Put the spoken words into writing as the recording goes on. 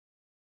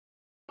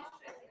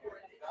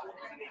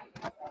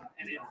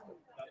Okay.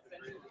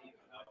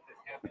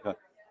 All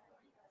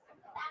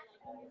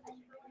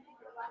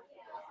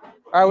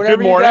right,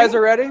 whenever you guys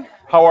are ready,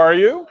 how are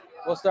you?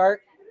 We'll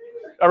start.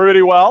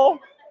 Everybody well?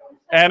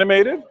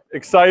 Animated?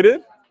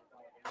 Excited?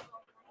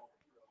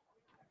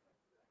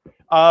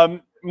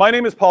 My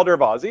name is Paul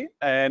Darvasi,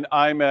 and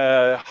I'm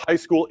a high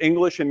school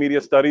English and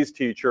Media Studies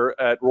teacher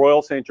at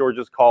Royal St.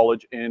 George's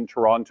College in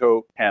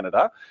Toronto,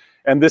 Canada.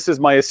 And this is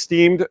my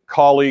esteemed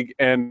colleague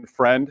and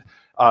friend,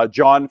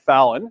 John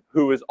Fallon,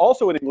 who is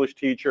also an English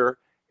teacher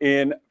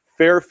in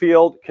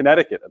Fairfield,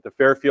 Connecticut, at the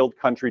Fairfield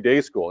Country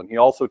Day School. And he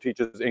also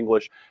teaches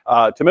English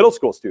to middle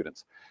school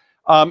students.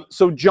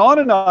 So John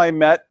and I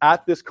met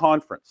at this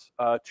conference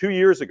 2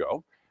 years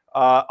ago.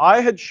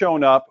 I had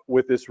shown up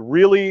with this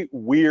really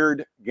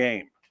weird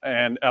game.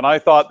 And I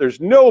thought there's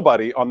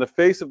nobody on the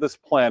face of this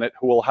planet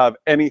who will have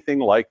anything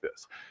like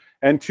this.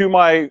 And to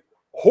my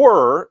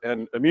horror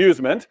and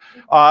amusement,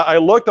 I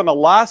looked on a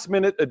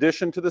last-minute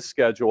addition to the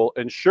schedule,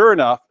 and sure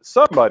enough,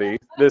 somebody,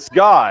 this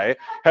guy,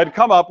 had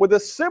come up with a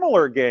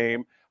similar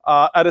game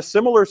at a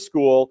similar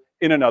school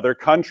in another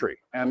country.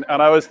 And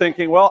I was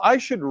thinking, well, I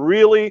should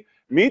really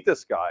meet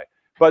this guy.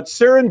 But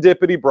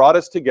serendipity brought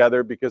us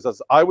together because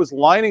as I was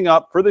lining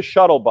up for the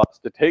shuttle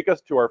bus to take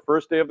us to our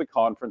first day of the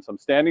conference, I'm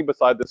standing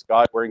beside this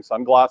guy wearing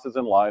sunglasses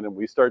in line, and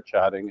we start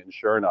chatting, and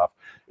sure enough,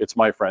 it's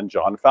my friend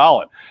John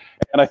Fallon.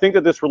 And I think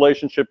that this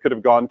relationship could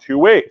have gone two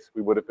ways.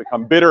 We would have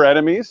become bitter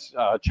enemies,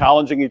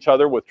 challenging each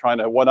other with trying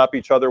to one-up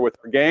each other with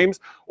our games,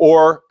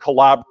 or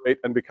collaborate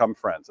and become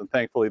friends. And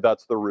thankfully,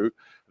 that's the route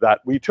that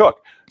we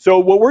took. So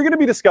what we're going to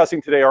be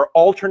discussing today are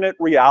alternate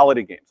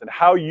reality games and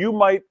how you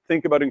might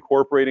think about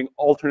incorporating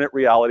alternate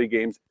reality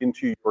games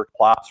into your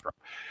classroom.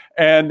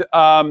 And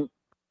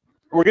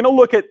we're going to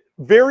look at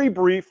very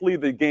briefly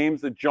the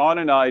games that John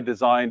and I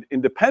designed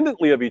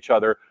independently of each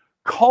other,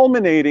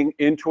 culminating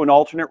into an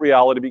alternate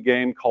reality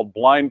game called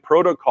Blind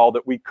Protocol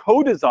that we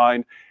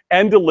co-designed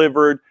and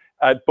delivered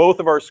at both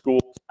of our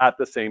schools at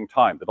the same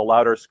time, that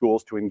allowed our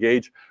schools to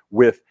engage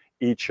with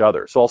each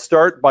other. So I'll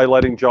start by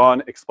letting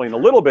John explain a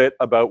little bit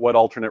about what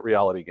alternate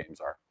reality games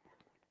are.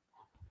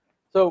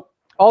 So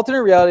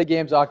alternate reality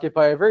games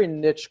occupy a very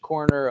niche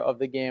corner of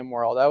the game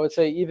world. I would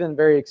say even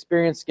very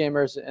experienced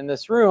gamers in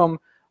this room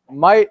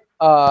might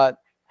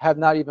have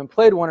not even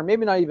played one, or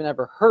maybe not even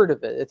ever heard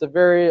of it. It's a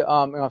very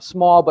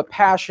small but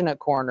passionate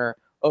corner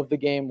of the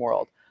game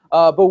world.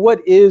 But what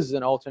is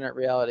an alternate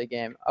reality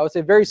game? I would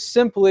say very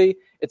simply,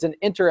 it's an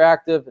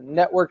interactive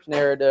networked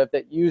narrative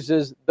that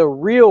uses the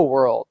real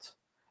world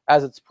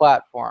as its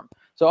platform.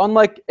 So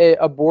unlike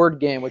a board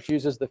game, which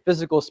uses the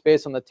physical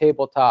space on the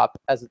tabletop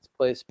as its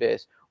play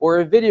space, or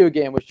a video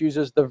game, which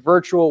uses the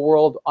virtual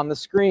world on the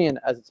screen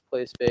as its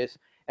play space,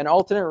 an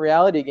alternate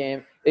reality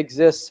game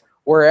exists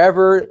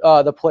wherever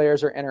the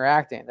players are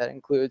interacting. That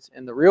includes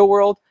in the real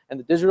world, in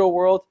the digital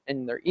world,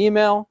 in their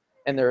email,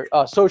 in their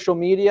social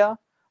media,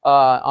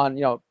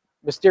 on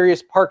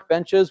mysterious park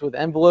benches with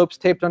envelopes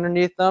taped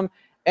underneath them.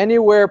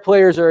 Anywhere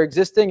players are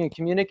existing and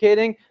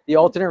communicating, the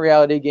alternate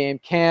reality game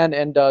can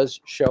and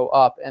does show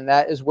up, and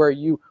that is where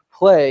you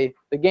play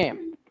the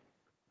game.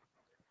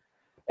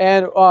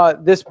 And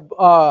this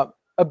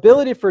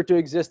ability for it to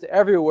exist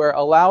everywhere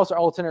allows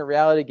alternate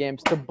reality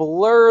games to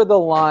blur the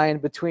line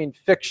between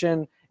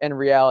fiction and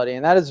reality,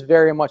 and that is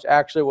very much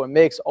actually what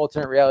makes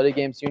alternate reality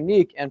games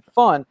unique and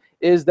fun,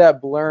 is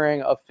that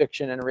blurring of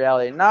fiction and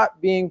reality,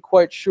 not being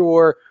quite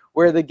sure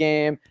where the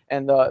game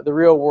and the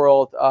real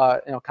world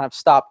kind of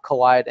stop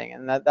colliding,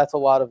 and that's a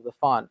lot of the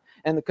fun.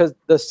 And because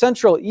the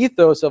central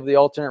ethos of the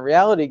alternate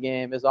reality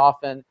game is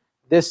often,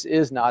 this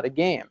is not a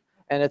game.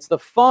 And it's the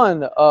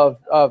fun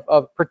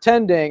of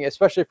pretending,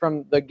 especially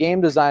from the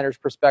game designer's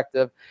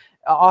perspective,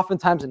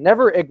 oftentimes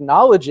never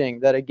acknowledging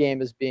that a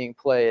game is being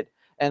played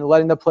and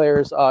letting the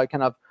players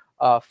kind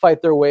of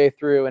fight their way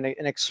through and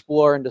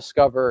explore and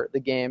discover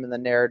the game and the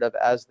narrative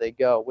as they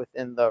go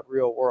within the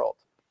real world.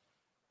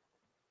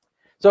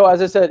 So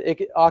as I said,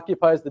 it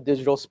occupies the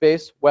digital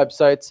space,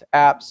 websites,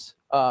 apps,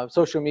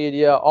 social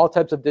media, all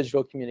types of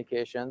digital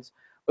communications.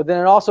 But then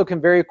it also can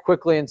very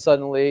quickly and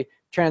suddenly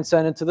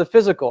transcend into the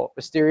physical,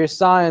 mysterious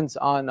signs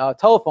on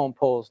telephone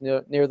poles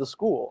near the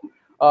school,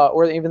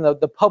 or even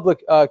the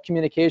public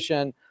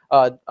communication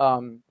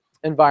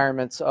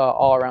environments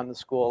all around the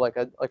school, like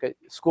a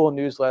school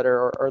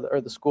newsletter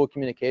or the school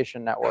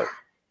communication network.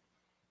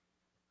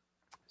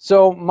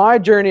 So my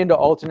journey into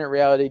alternate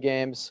reality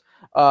games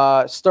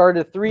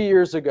started 3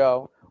 years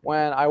ago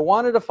when I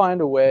wanted to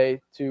find a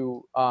way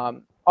to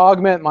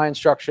augment my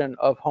instruction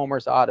of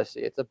Homer's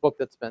Odyssey. It's a book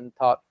that's been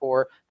taught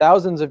for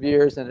thousands of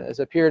years and has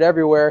appeared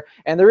everywhere.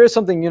 And there is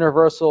something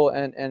universal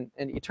and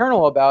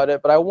eternal about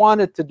it, but I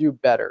wanted to do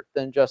better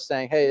than just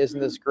saying, hey, isn't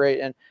this great?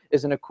 And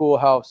isn't it cool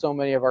how so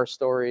many of our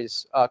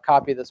stories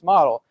copy this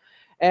model?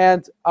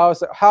 And I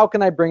was like, how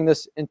can I bring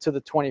this into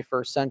the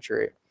 21st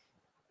century?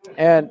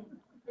 And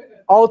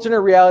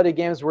alternate reality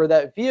games were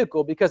that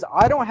vehicle, because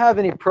I don't have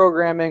any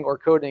programming or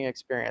coding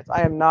experience.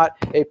 I am not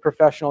a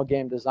professional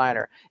game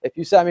designer. If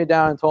you sat me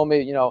down and told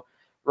me,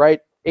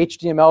 write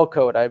HTML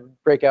code, I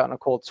break out in a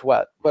cold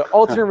sweat. But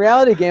alternate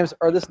reality games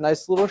are this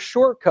nice little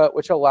shortcut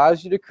which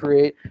allows you to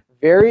create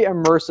very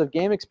immersive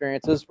game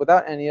experiences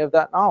without any of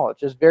that knowledge.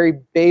 Just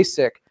very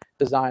basic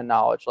design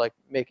knowledge, like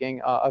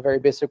making a very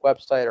basic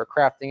website or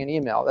crafting an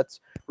email. That's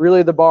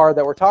really the bar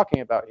that we're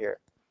talking about here.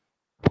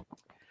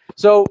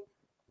 So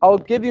I'll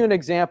give you an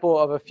example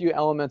of a few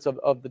elements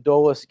of the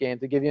Dolus game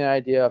to give you an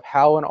idea of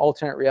how an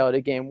alternate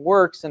reality game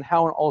works and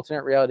how an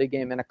alternate reality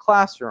game in a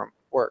classroom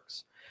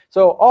works.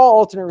 So all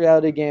alternate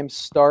reality games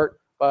start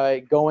by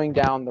going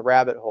down the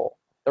rabbit hole.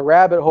 The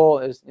rabbit hole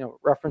is,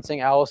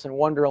 referencing Alice in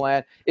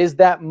Wonderland, is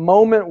that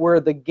moment where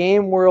the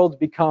game world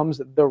becomes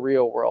the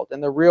real world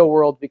and the real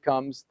world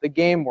becomes the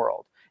game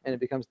world, and it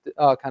becomes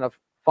kind of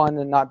fun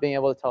and not being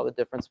able to tell the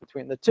difference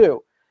between the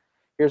two.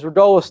 Here's where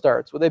Dolus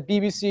starts, with a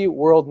BBC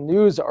World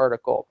News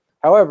article.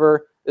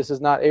 However, this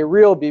is not a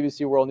real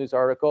BBC World News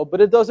article,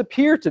 but it does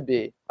appear to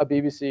be a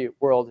BBC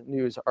World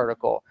News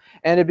article.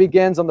 And it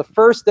begins on the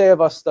first day of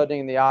us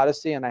studying the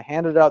Odyssey, and I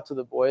hand it out to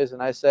the boys,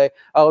 and I say,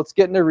 let's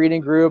get into reading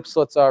groups.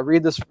 Let's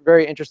read this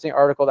very interesting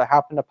article that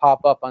happened to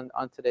pop up on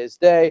today's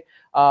day,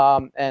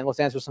 and let's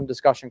answer some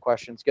discussion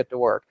questions, get to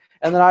work.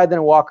 And then I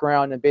walk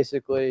around and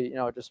basically,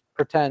 just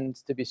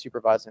pretend to be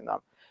supervising them.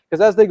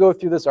 Because as they go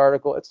through this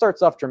article, it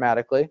starts off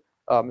dramatically.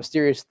 A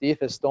mysterious thief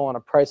has stolen a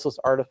priceless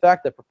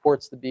artifact that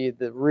purports to be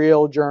the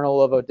real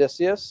journal of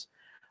Odysseus.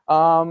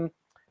 But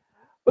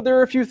there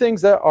are a few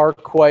things that are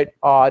quite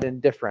odd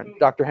and different.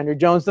 Dr. Henry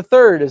Jones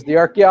III is the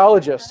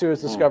archaeologist who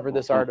has discovered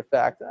this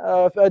artifact.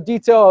 A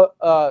detail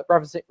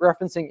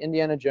referencing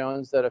Indiana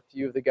Jones that a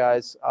few of the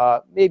guys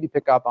maybe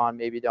pick up on,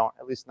 maybe don't,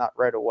 at least not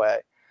right away.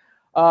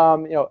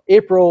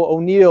 April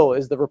O'Neil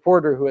is the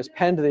reporter who has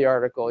penned the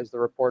article. He's the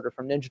reporter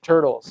from Ninja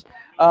Turtles.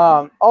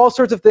 All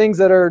sorts of things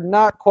that are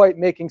not quite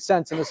making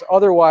sense in this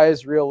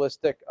otherwise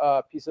realistic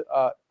piece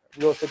of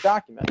realistic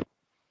document.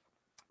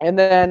 And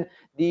then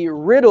the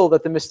riddle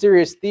that the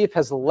mysterious thief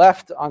has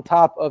left on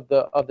top of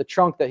the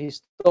trunk that he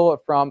stole it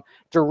from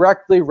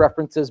directly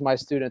references my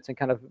students and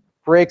kind of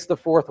breaks the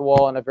fourth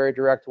wall in a very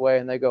direct way.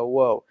 And they go,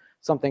 whoa,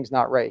 something's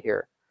not right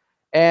here.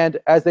 And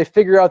as they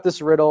figure out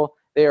this riddle,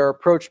 they are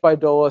approached by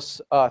Dolus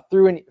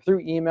through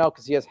email,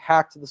 because he has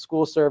hacked the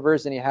school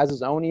servers and he has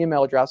his own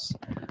email address.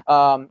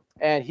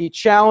 And he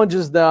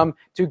challenges them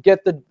to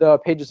get the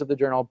pages of the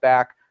journal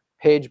back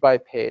page by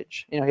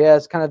page. He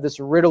has kind of this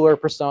riddler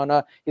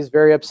persona. He's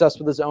very obsessed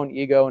with his own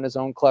ego and his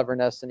own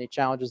cleverness, and he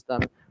challenges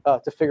them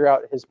to figure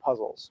out his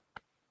puzzles.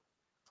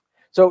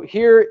 So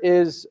here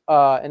is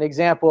an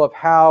example of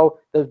how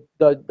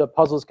the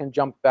puzzles can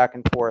jump back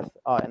and forth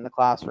in the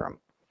classroom.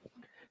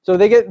 So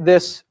they get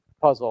this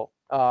puzzle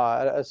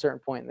at a certain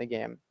point in the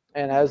game,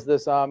 and has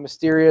this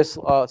mysterious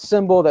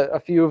symbol that a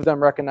few of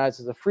them recognize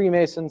as a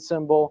Freemason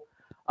symbol,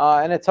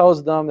 and it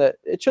tells them that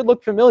it should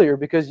look familiar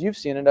because you've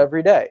seen it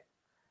every day.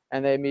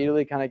 And they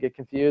immediately kind of get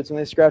confused and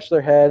they scratch their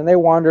head and they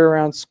wander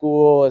around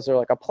school. Is there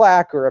like a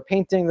plaque or a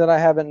painting that I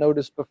haven't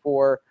noticed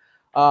before?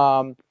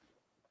 And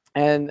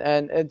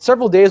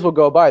several days will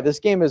go by. This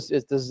game is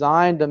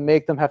designed to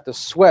make them have to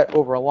sweat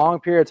over a long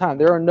period of time.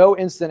 There are no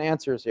instant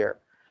answers here,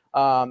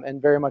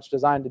 and very much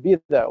designed to be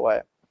that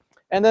way.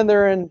 And then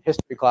they're in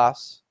history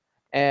class,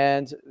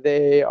 and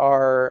they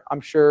are,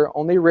 I'm sure,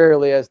 only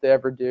rarely as they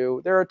ever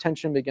do, their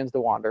attention begins to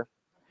wander.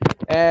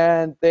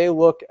 And they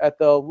look at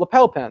the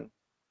lapel pin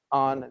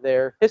on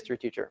their history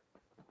teacher.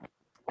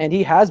 And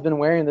he has been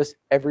wearing this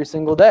every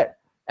single day,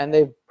 and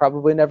they've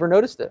probably never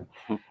noticed it.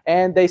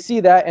 And they see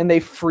that and they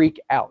freak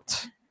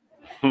out.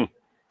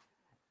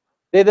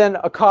 They then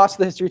accost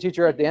the history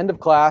teacher at the end of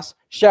class,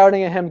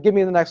 shouting at him, "Give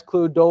me the next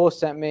clue, Dolus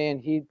sent me." And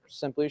he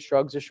simply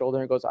shrugs his shoulder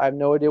and goes, "I have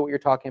no idea what you're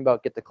talking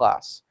about, get to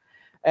class."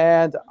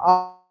 And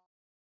I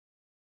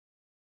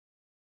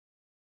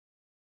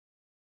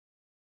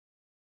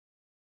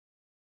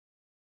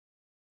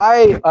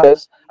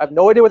have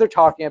no idea what they're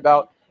talking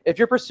about. If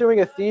you're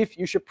pursuing a thief,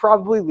 you should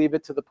probably leave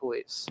it to the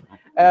police,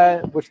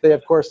 which they,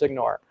 of course,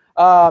 ignore.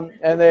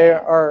 And they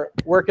are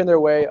working their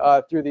way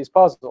through these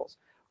puzzles.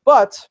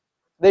 But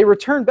they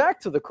return back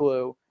to the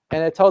clue,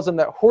 and it tells them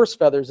that horse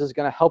feathers is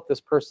going to help this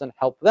person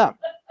help them.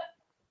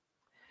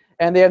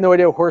 And they have no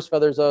idea what horse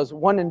feathers is.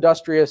 One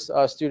industrious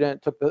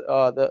student took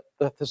the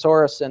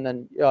thesaurus and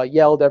then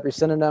yelled every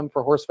synonym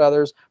for horse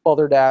feathers: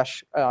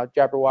 balderdash,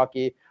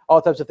 jabberwocky,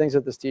 all types of things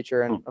with this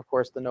teacher, and of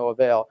course to no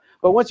avail.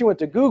 But once you went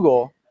to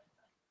Google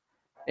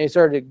and you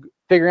started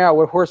figuring out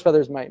what horse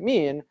feathers might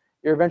mean,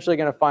 you're eventually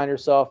going to find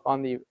yourself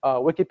on the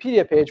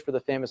Wikipedia page for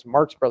the famous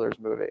Marx Brothers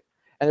movie.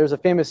 And there's a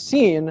famous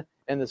scene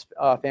in this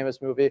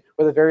famous movie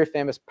with a very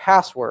famous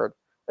password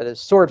that is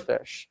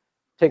swordfish.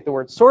 Take the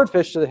word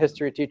swordfish to the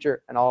history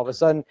teacher, and all of a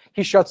sudden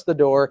he shuts the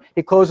door,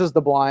 he closes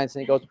the blinds,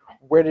 and he goes,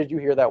 "Where did you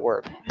hear that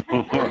word?"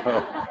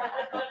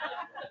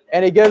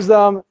 And he gives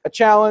them a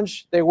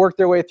challenge. They work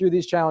their way through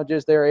these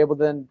challenges. They are able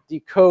to then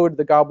decode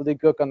the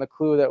gobbledygook on the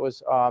clue that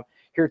was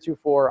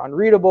heretofore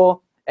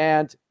unreadable,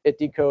 and it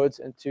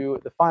decodes into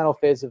the final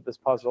phase of this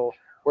puzzle,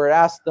 where it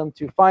asks them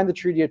to find the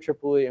Treaty of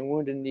Tripoli and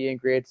Wounded Knee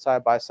engraved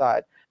side by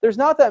side. there's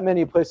not that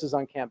many places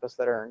on campus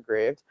that are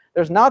engraved.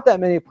 There's not that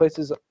many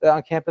places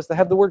on campus that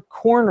have the word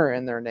corner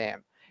in their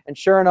name. And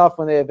sure enough,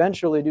 when they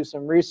eventually do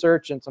some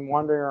research and some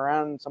wandering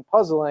around and some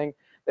puzzling,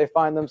 they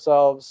find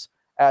themselves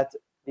at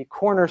the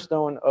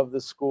cornerstone of the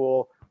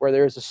school, where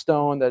there's a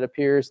stone that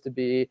appears to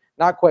be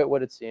not quite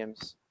what it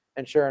seems.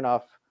 And sure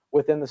enough,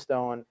 within the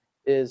stone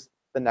is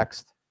the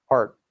next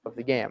part of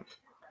the game.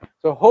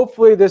 So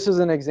hopefully this is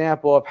an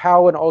example of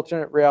how an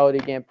alternate reality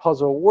game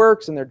puzzle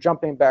works, and they're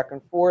jumping back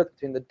and forth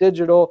between the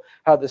digital,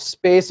 how the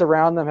space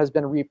around them has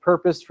been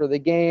repurposed for the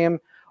game.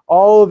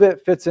 All of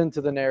it fits into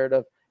the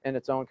narrative in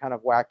its own kind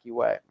of wacky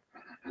way.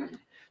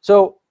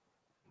 So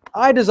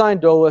I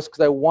designed Dolus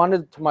because I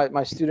wanted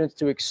my students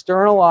to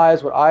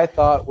externalize what I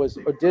thought was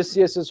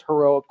Odysseus's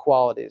heroic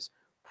qualities: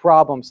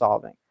 problem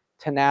solving,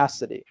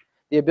 tenacity,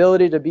 the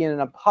ability to be in an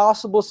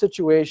impossible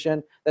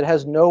situation that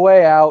has no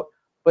way out,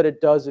 but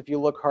it does if you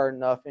look hard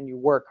enough and you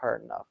work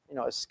hard enough. You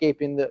know,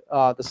 escaping the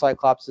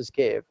Cyclops'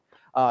 cave,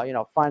 you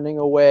know, finding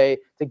a way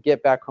to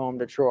get back home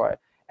to Troy.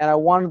 And I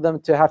wanted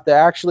them to have to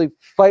actually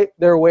fight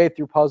their way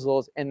through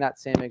puzzles in that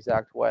same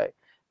exact way.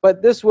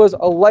 But this was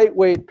a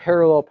lightweight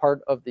parallel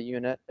part of the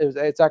unit.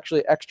 It's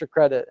actually extra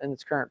credit in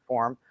its current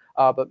form,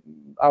 but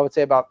I would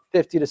say about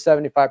 50 to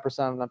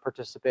 75% of them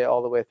participate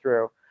all the way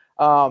through.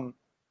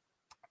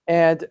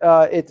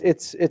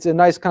 It's a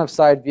nice kind of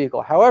side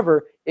vehicle.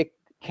 However, it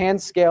can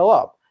scale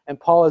up, and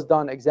Paul has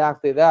done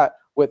exactly that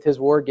with his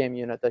war game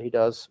unit that he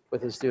does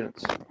with his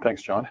students.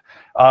 Thanks, John.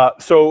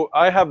 So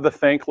I have the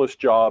thankless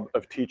job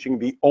of teaching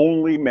the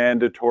only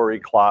mandatory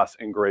class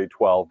in grade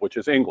 12, which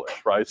is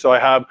English, right? So I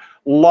have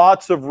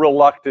lots of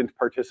reluctant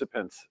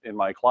participants in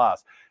my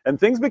class. And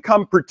things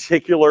become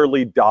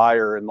particularly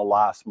dire in the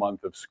last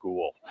month of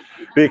school,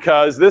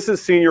 because this is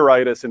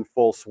senioritis in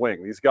full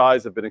swing. These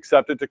guys have been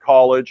accepted to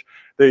college.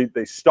 They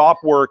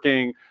stop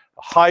working,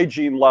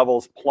 hygiene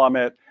levels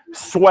plummet,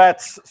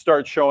 sweats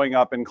start showing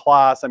up in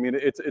class. I mean,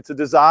 it's a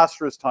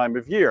disastrous time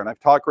of year, and I've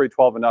taught grade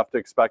 12 enough to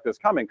expect this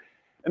coming.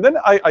 And then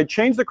I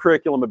changed the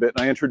curriculum a bit,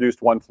 and I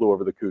introduced One Flew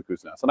Over the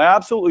Cuckoo's Nest. And I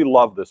absolutely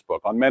love this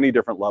book on many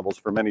different levels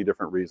for many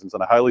different reasons,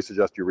 and I highly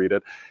suggest you read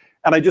it.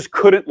 And I just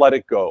couldn't let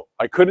it go.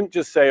 I couldn't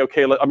just say,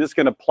 okay, I'm just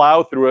going to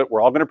plow through it.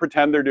 We're all going to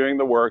pretend they're doing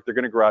the work. They're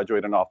going to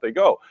graduate, and off they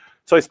go.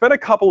 So I spent a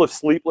couple of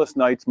sleepless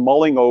nights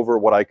mulling over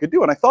what I could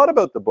do. And I thought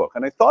about the book,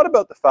 and I thought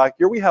about the fact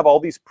here we have all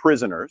these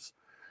prisoners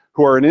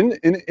who are in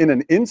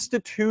an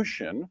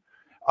institution.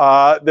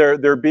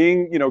 They're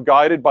being, you know,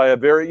 guided by a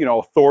very, you know,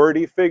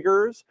 authority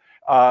figures.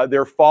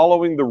 They're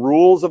following the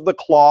rules of the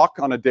clock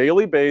on a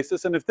daily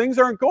basis. And if things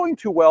aren't going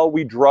too well,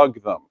 we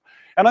drug them.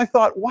 And I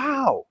thought,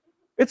 wow,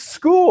 it's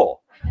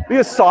school. The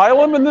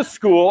asylum and the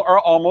school are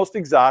almost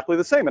exactly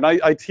the same. And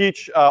I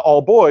teach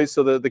all boys,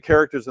 so the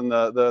characters and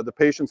the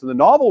patients in the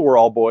novel were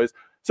all boys.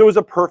 So it was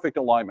a perfect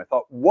alignment. I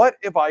thought, what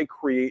if I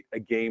create a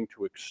game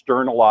to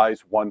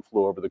externalize One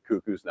Flew Over the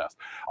Cuckoo's Nest?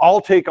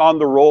 I'll take on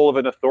the role of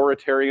an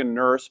authoritarian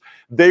nurse.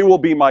 They will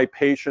be my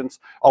patients.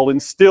 I'll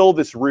instill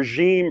this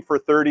regime for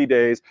 30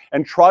 days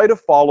and try to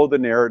follow the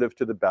narrative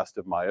to the best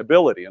of my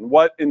ability. And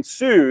what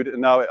ensued, and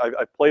now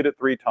I've played it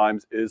 3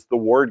 times, is the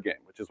word game,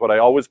 which is what I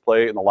always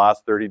play in the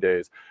last 30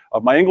 days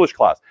of my English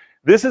class.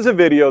 This is a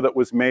video that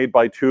was made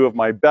by 2 of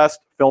my best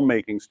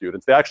filmmaking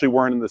students. They actually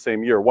weren't in the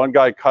same year. One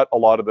guy filmed a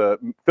lot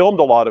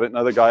of it,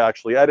 another guy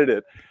actually edited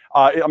it.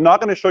 I'm not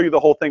going to show you the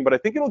whole thing, but I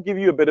think it'll give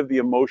you a bit of the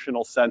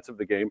emotional sense of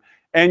the game,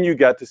 and you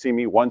get to see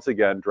me once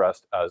again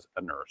dressed as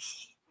a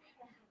nurse.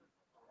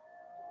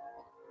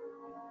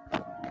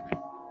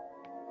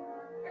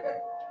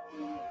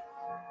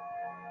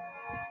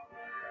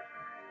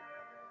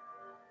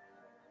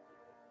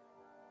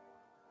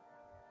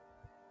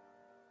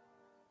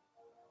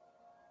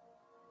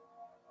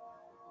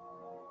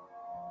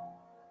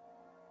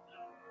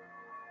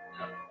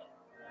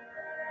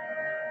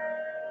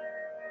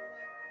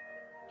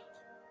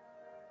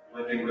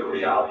 Living the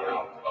reality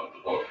of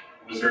the book.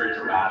 It was very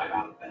dramatic.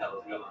 What the hell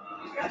is going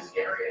on? It's kind of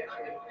scary.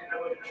 I didn't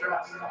know what to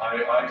trust.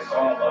 I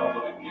saw a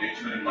level of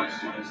engagement in my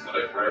students that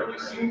I've rarely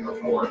seen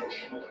before.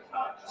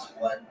 Just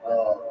one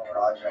little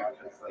project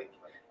that's like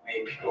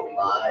made people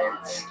lie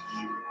and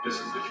scheme. This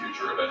is the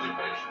future of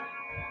education.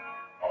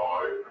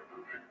 I am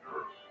the big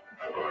nurse,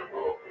 and I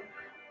welcome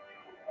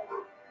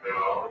you.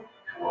 Now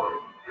you are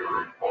in the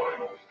very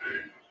final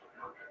stages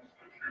of your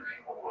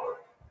institutional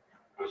life.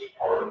 As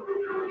part of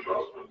your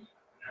adjustments,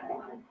 you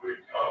will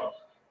complete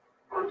tasks,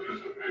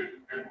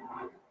 participate in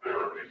group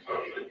therapy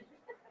sessions,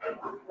 and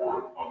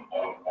report on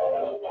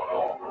all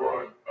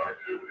unauthorized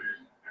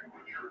activities in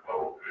which your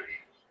fellow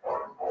patients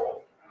are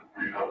involved.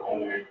 We have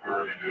only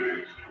 30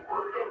 days to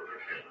work out the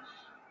kinks,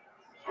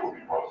 so we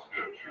must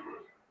get to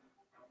it.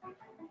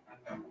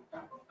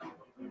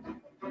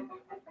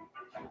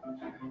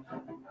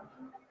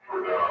 For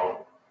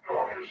now,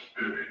 Dr.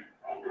 Stibbe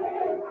will go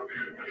over the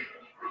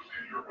admissions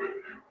procedure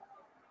with you.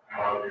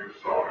 Have you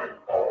signed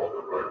all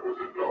the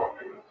requisite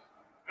documents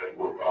and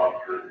look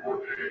after your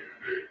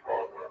day-to-day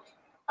progress?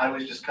 I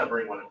was just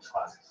covering one of his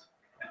classes.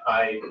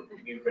 I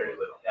knew very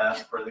little.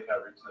 Asked for the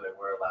coverage that I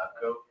wear a lab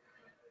coat,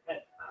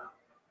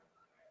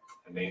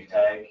 a name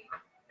tag,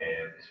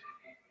 and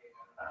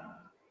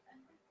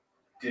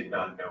did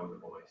not know the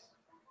voice,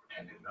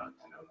 pretended not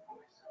to know the voice.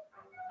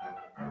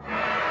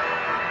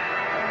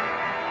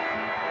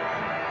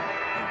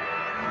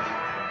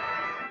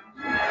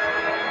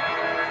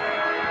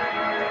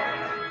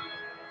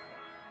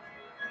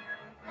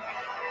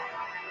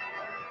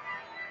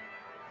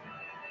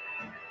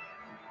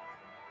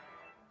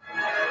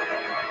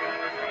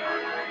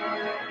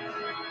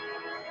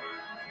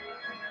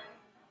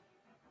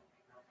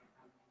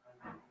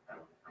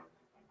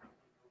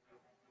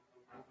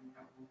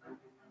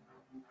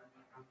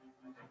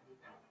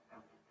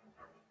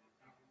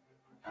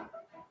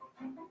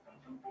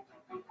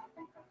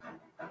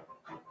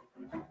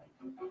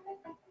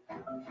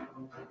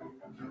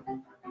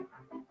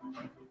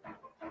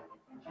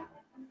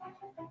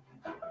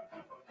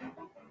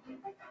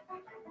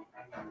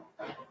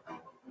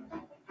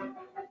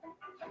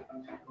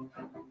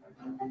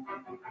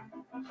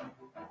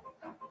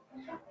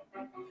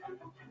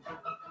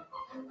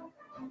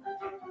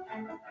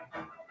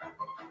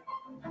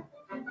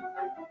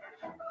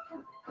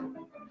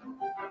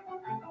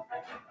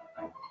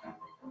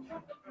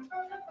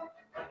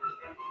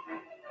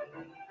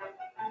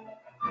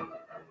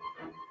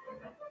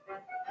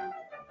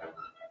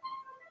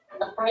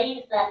 The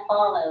phrase that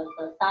follows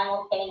was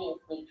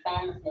simultaneously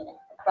transmitted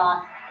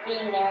across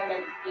 3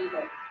 narrative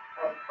speakers,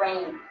 or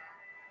frames.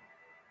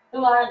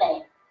 Who are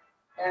they?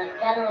 There is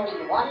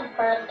generally one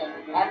person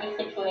in every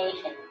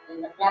situation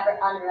you must never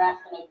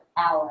underestimate the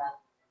power of.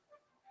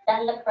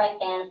 Send the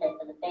correct answer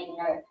to the big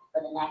nerd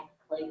for the next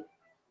clue.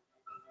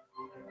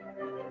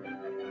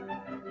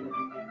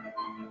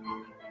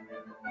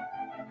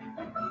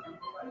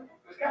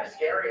 It was kind of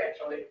scary,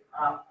 actually.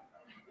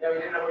 You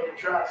didn't know who to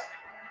trust.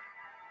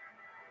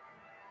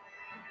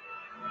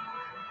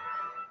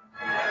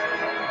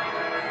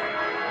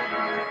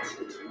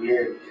 It's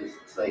weird because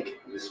it's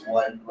like this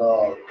one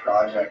little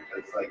project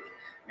that's like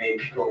made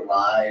people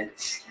lie and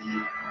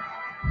scheme.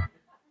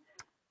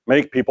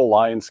 Make people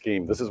lie and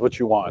scheme. This is what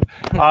you want.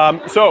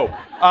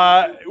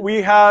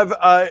 We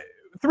have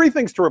 3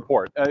 things to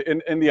report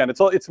in the end.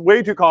 It's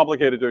way too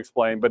complicated to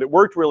explain, but it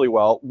worked really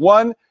well.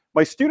 One,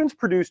 my students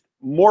produced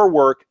more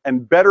work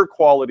and better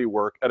quality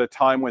work at a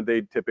time when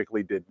they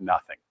typically did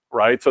nothing,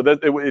 right? So that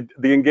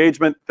the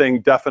engagement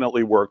thing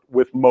definitely worked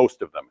with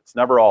most of them. It's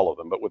never all of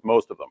them, but with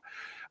most of them.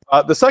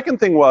 The second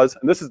thing was,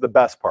 and this is the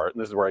best part,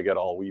 and this is where I get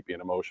all weepy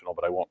and emotional,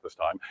 but I won't this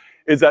time,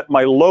 is that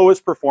my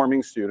lowest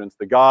performing students,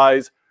 the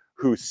guys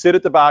who sit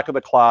at the back of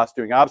the class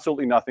doing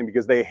absolutely nothing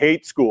because they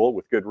hate school,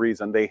 with good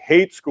reason, they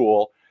hate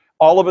school,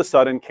 all of a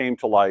sudden came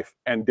to life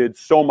and did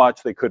so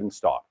much they couldn't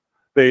stop.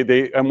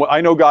 And I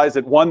know guys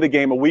that won the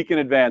game a week in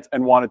advance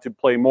and wanted to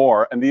play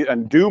more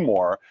and do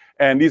more,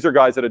 and these are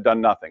guys that had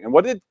done nothing. And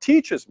what it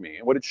teaches me,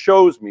 and what it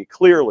shows me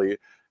clearly,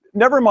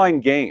 never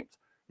mind games,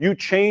 you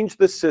change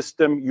the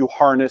system, you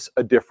harness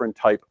a different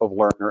type of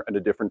learner and a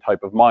different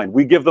type of mind.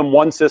 We give them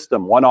one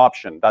system, one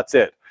option, that's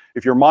it.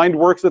 If your mind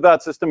works with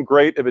that system,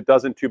 great. If it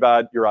doesn't, too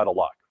bad, you're out of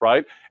luck,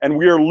 right? And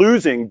we are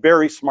losing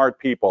very smart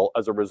people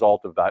as a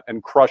result of that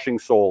and crushing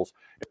souls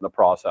in the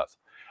process.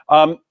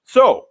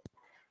 So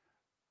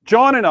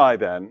John and I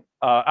then,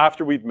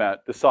 after we'd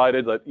met,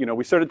 decided that,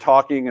 we started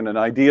talking and an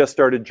idea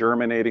started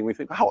germinating. We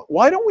think,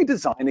 why don't we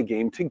design a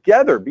game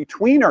together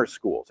between our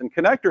schools and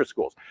connect our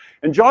schools?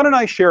 And John and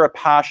I share a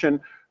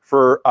passion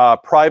for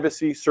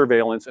privacy,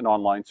 surveillance, and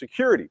online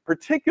security.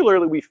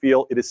 Particularly, we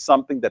feel it is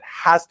something that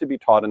has to be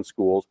taught in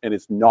schools and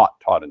is not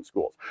taught in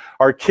schools.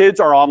 Our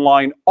kids are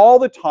online all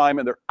the time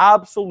and they're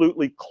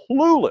absolutely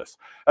clueless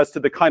as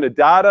to the kind of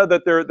data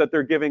that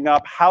they're giving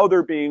up, how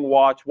they're being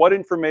watched, what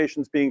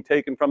information is being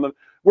taken from them.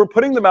 We're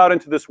putting them out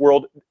into this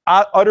world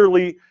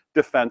utterly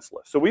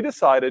defenseless. So we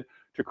decided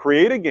to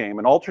create a game,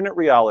 an alternate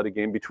reality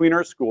game between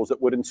our schools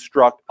that would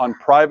instruct on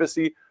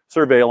privacy,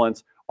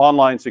 surveillance,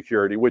 online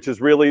security, which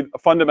is really a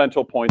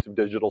fundamental point of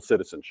digital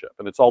citizenship,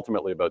 and it's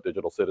ultimately about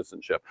digital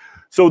citizenship.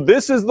 So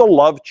this is the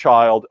love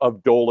child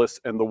of Dolus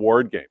and the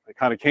Ward game. They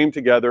kind of came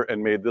together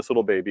and made this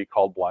little baby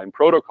called Blind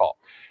Protocol.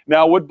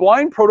 Now, what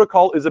Blind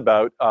Protocol is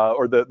about,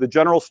 or the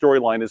general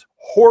storyline is,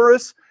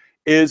 Horus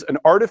is an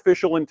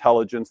artificial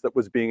intelligence that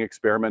was being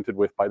experimented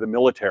with by the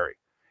military,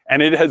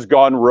 and it has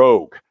gone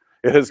rogue.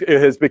 It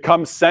has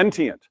become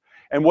sentient.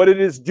 And what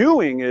it is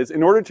doing is,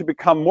 in order to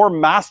become more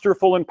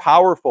masterful and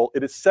powerful,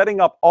 it is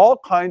setting up all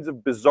kinds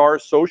of bizarre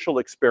social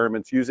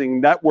experiments using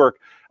network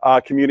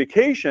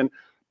communication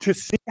to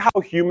see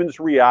how humans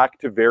react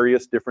to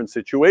various different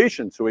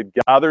situations. So it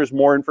gathers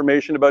more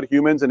information about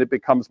humans and it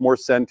becomes more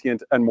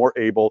sentient and more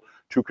able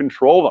to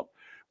control them.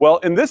 Well,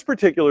 in this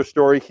particular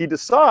story, he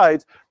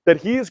decides that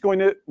he is going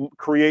to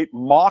create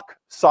mock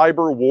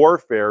cyber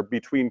warfare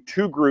between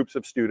 2 groups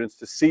of students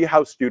to see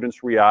how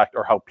students react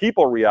or how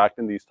people react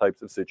in these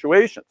types of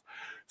situations.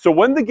 So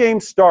when the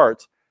game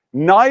starts,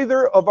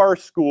 neither of our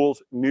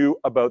schools knew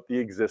about the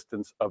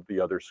existence of the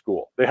other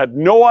school. They had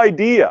no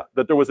idea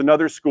that there was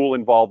another school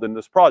involved in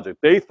this project.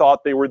 They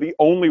thought they were the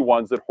only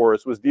ones that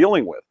Horus was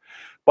dealing with.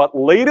 But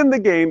late in the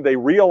game, they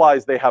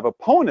realized they have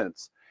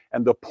opponents,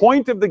 and the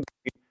point of the game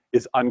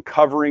is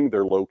uncovering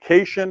their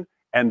location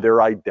and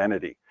their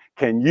identity.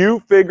 Can you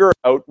figure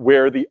out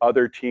where the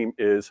other team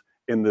is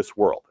in this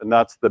world? And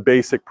that's the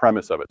basic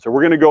premise of it. So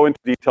we're going to go into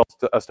details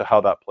as to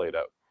how that played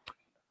out.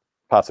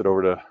 Pass it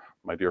over to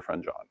my dear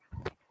friend John.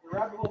 The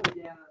rabbit hole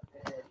began the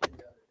other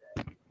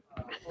day.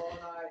 Paul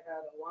and I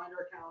had aligned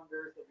our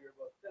calendars that we were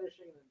both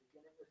finishing and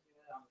beginning this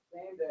unit on the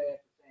same day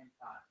at the same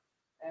time.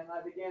 And I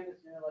began this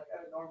unit like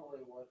I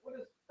normally would. What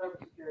does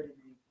cybersecurity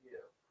mean to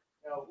you?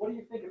 You know, what do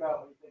you think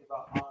about when you think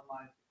about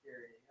online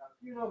security?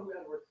 You know who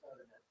Edward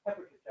Snowden is,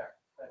 temperature check,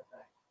 type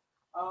thing.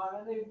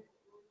 And they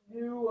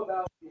knew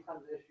about these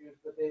kinds of issues,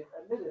 but they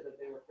admitted that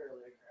they were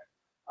fairly ignorant,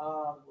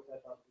 which I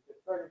thought was a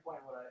good starting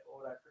point, what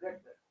I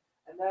predicted.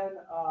 And then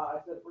I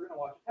said, we're going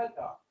to watch a TED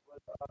Talk with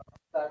a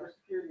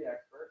cybersecurity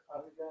expert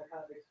who's going to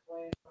kind of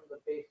explain some of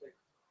the basics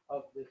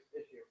of this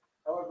issue.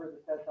 However, the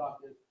TED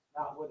Talk is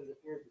not what it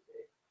appears to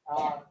be.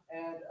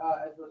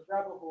 As this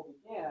rabbit hole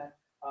began,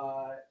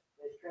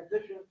 it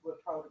transitioned to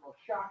what's probably the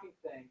most shocking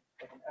thing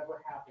that can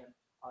ever happen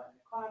in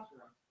a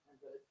classroom, and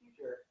that a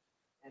teacher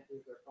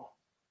answers their phone.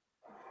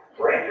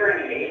 We're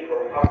entering the age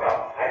where we talk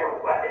about cyber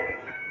weapons.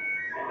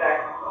 In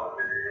fact,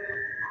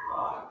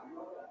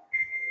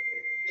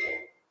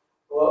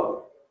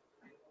 hello?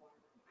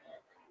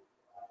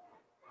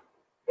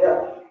 Yeah,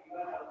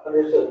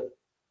 understood.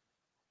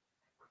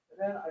 And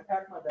then I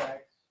pack my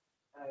bags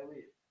and I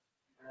leave.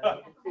 And as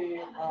you can see,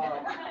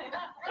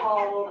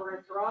 Paul over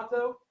in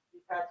Toronto, he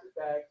packs his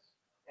bags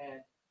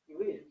and he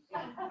leaves.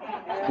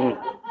 And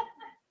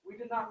we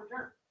did not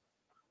return.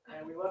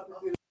 And we left the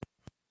students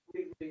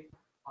completely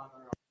on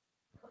their own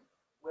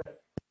with a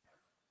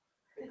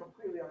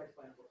completely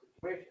unexplainable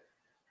situation.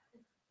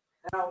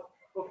 Now,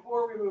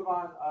 before we move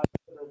on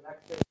to the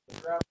next stage of the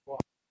graph, I'll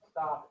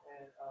stop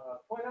and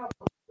point out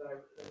something that I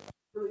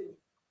really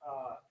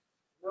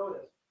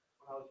noticed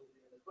when I was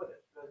reviewing the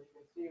footage. So as you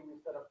can see, we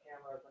set up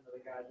cameras under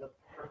the guise of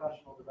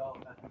professional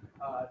development to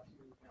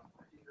critique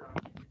your own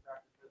teaching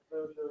practices.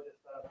 Those really just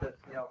set up this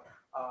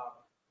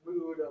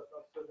mood of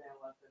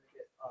surveillance and to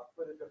get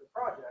footage of the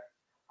project.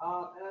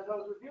 And as I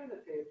was reviewing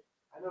the tape,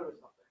 I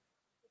noticed something.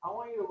 I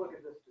want you to look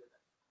at this student.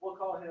 We'll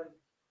call him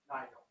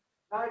Nigel.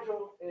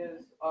 Nigel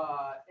is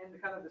in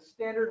kind of the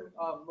standard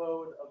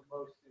mode of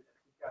most students.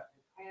 He's got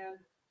his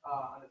hand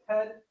on his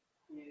head.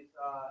 He's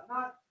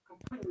not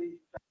completely,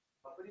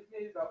 but he's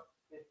maybe about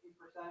 50%,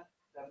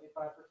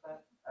 75%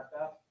 at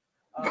best.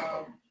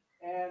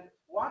 And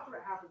watch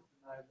what happens to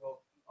Nigel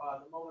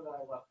the moment that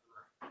I left the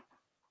room.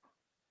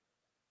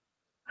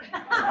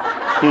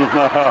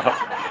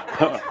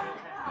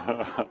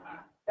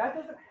 That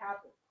doesn't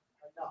happen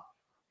enough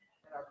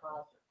in our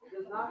classroom. It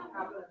does not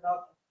happen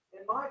enough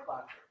in my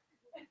classroom.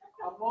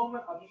 A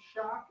moment of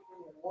shock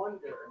and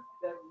wonder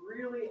that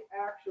really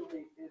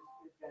actually is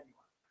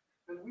genuine.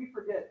 Because we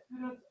forget,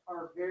 students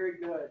are very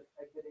good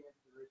at getting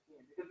into the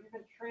routine because we've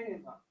been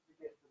training them to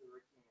get into the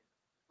routine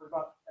for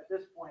about, at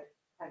this point,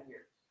 10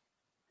 years.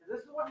 Because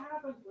this is what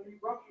happens when you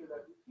rupture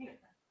that routine,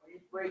 when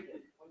you break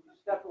it, when you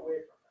step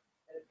away from it,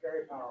 and it's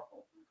very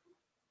powerful.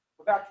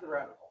 But back to the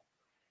rabbit hole.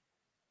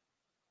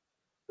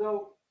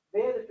 So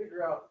they had to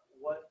figure out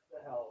what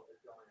the hell is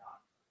going on.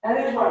 that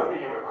is why we're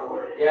being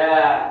recorded.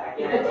 Yeah.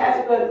 You can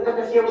test the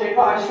COJ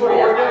file. Sure,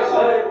 we're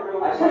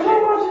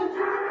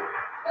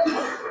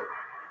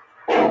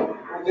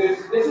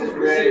This is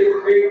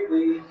great,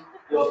 please.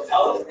 You'll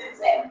tell us to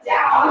sit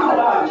down.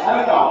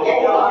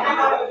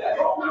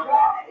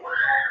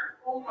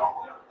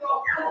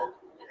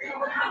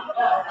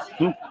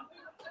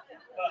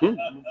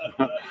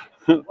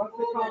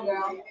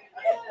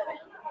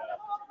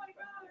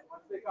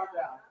 Once they calm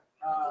down,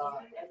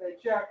 and they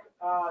check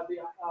the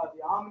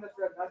ominous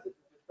red message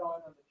which is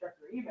telling them to check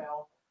their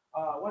email.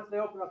 Once they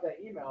open up that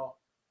email,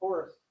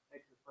 Forrest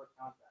makes his first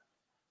contact.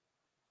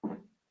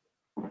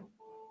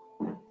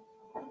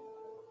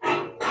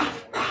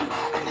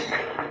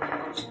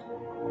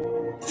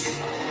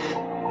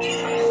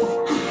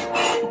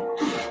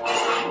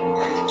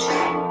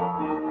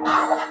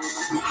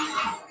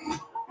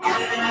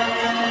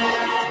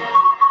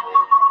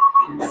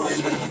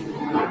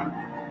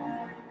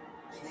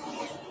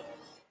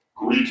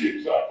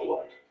 Greetings,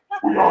 Acolyte.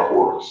 We are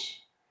Horus.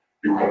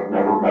 You have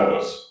never met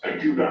us,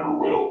 and you never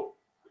will.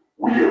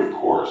 We, of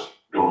course,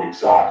 know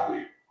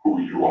exactly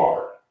who you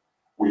are.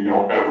 We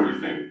know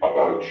everything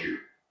about you.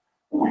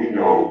 We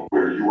know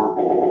where you were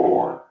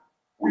born.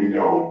 We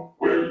know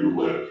where you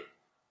live.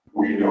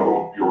 We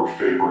know your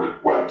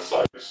favorite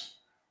websites.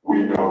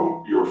 We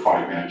know your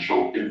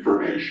financial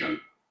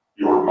information,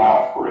 your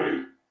math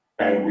grade,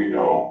 and we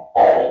know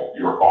all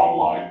your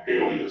online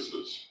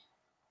aliases.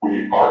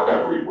 We are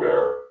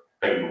everywhere,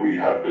 and we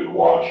have been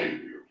watching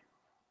you.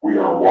 We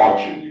are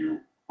watching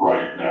you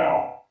right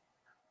now.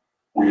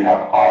 We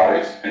have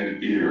eyes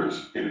and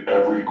ears in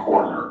every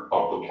corner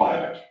of the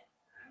planet.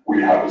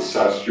 We have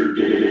assessed your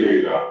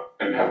data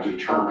and have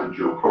determined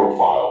your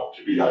profile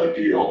to be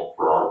ideal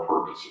for our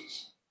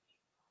purposes.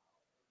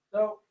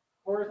 So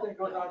Forrest then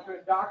goes on to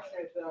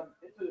indoctrinate them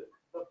into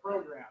the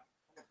program.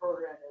 And the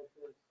program is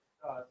his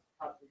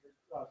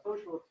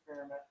social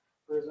experiment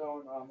for his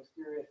own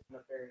mysterious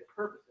and nefarious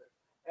purposes.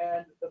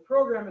 And the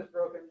program is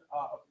broken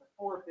up into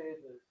 4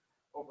 phases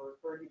over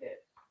 30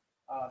 days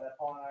that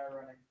Paul and I are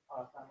running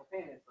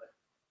simultaneously.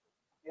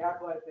 The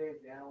acolyte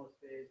phase, the analyst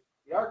phase,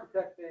 the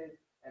architect phase,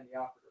 and the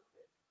operative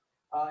phase.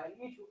 And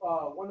each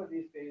one of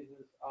these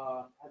phases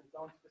has its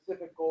own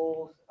specific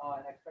goals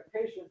and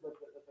expectations that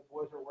the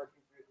boys are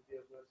working through to be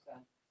able to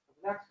ascend to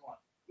the next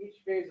one. Each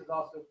phase is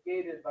also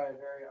gated by a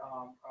very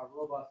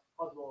robust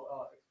puzzle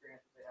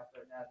experience that they have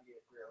to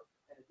navigate through,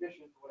 in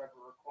addition to whatever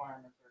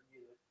requirements are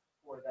needed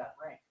for that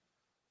rank.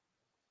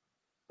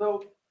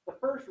 So the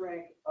first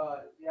rank,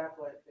 the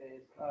acolyte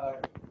phase,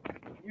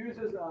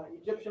 uses an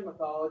Egyptian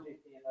mythology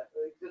theme that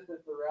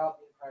existed throughout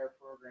the entire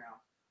program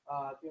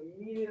to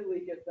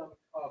immediately get them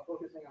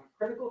focusing on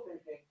critical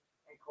thinking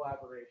and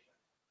collaboration.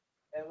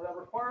 And what that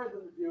requires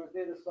them to do is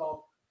they have to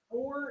solve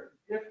 4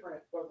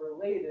 different but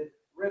related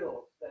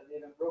riddles that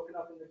they've been broken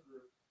up into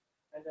groups,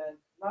 and then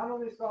not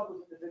only solve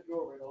those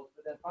individual riddles,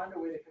 but then find a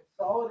way to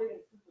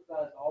consolidate and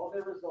synthesize all of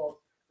their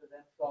results to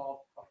then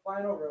solve a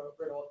final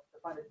riddle to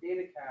find a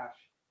data cache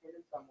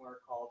hidden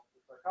somewhere called the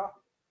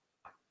sarcophagus.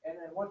 And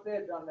then once they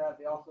had done that,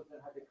 they also then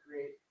had to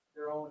create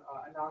their own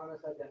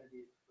anonymous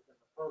identities within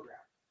the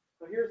program.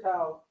 So here's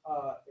how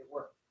it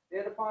worked.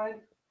 They had to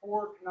find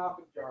 4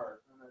 canopic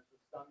jars, known as the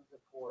sons of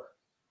Horus,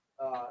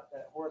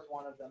 that Horus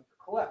wanted them to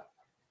collect.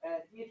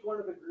 And each one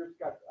of the groups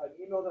got an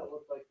email that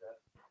looked like this.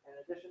 In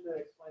addition to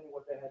explaining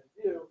what they had to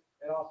do,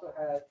 it also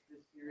had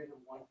this series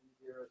of 1s and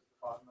 0s at the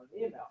bottom of the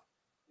email.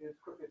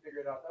 Students quickly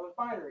figured out that was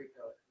binary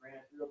code,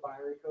 ran it through a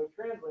binary code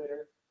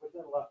translator, which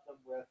then left them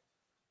with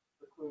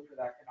the clue for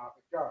that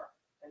canopic jar.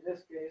 In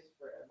this case,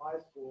 at my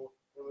school,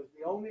 it was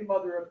the only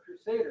mother of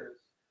Crusaders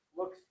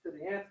looks to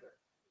the answer.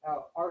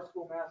 Now, our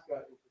school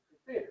mascot is the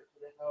Crusaders, so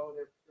they know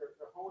they're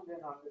honed in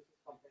on this is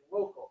something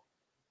local,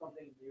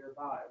 something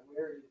nearby.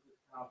 Where is this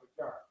canopic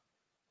jar?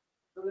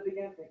 So they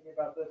began thinking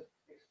about this,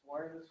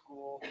 exploring the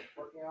school,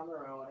 working on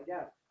their own.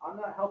 Again, I'm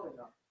not helping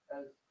them.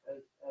 As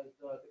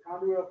the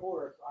conduit of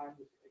Horus, I'm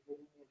just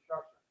giving the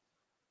instructions.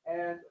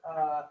 And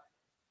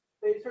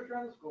they search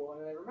around the school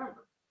and they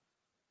remember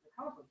the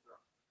conference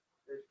room.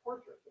 There's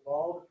portraits of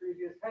all the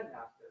previous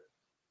headmasters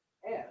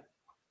and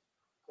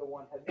the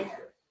one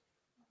headmistress.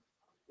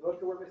 You look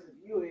to where Mrs.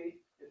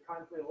 Ely is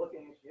constantly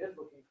looking, and she is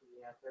looking for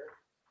the answer.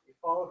 You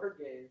follow her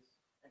gaze,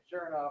 and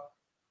sure enough,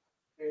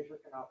 there's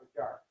your canopic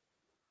jar.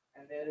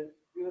 And they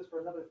do this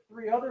for another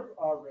 3 other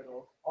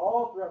riddles,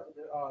 all throughout the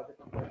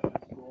different places in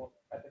the school,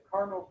 at the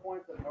cardinal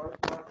points of north,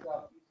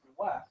 south, east, and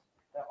west,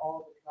 that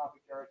all of the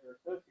canopic jars are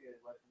associated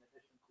with, in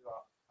addition to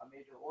a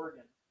major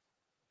organ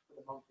for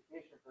the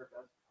mummification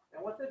purpose.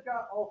 And once they've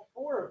got all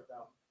 4 of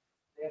them,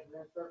 they have to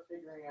then start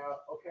figuring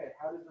out, okay,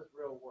 how does this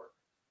riddle work?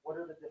 What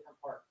are the different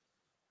parts?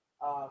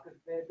 Because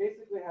they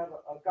basically have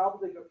a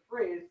gobbledygook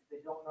phrase,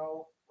 they don't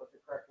know what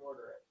the correct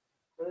order is.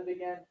 So they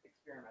began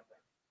experimenting.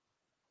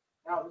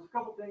 Now, there's a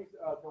couple things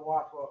to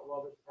watch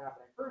while this is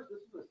happening. First,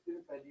 this was a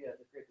student's idea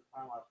to create this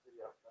time-lapse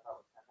video, which I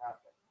thought was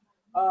fantastic.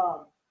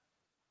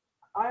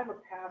 I am a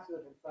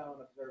passive and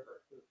silent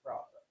observer to this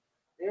process.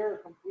 They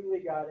are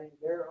completely guiding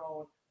their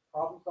own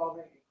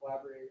problem-solving and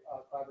collaborative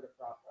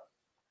process.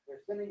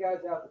 They're sending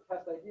guys out to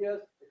test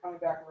ideas, they're coming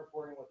back and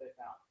reporting what they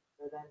found.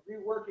 They're then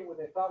reworking what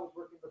they thought was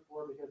working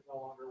before because it's no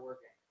longer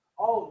working.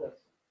 All of this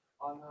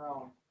on their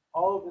own,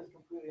 all of this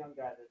completely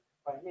unguided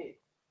by me.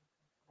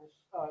 And,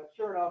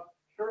 sure enough,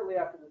 shortly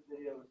after this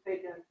video was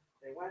taken,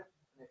 they went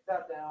and they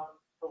sat down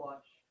to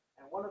lunch,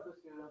 and one of the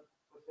students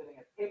was sitting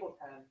at table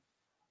 10, and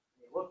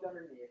he looked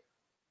underneath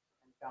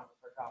and found the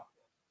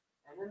sarcophagus.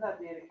 And in that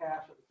data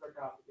cache of the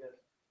sarcophagus,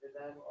 they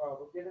then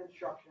were given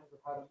instructions of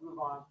how to move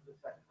on to the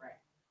second rank.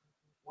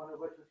 One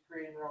of which was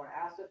creating their own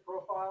asset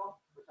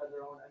profile, which has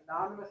their own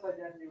anonymous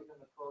identity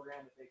within the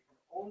program that they can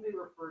only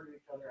refer to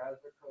each other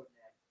as their code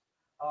name.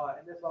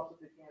 And this also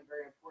became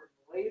very important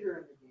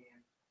later in the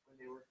game when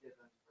they were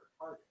given their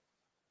targets.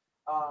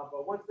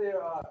 But once they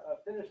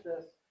finish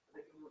this,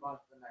 they can move on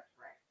to the next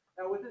rank.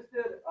 Now, what this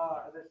did,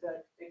 as I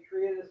said, it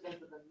created a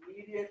sense of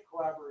immediate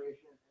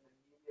collaboration and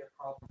immediate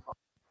problem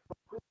solving.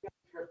 Completely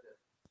unscripted,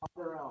 on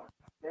their own.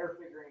 They're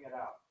figuring it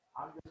out.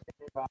 I'm just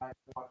standing by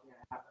and watching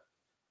it happen.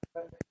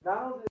 But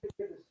not only did it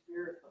give the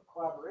spirit of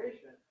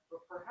collaboration,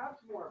 but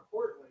perhaps more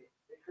importantly,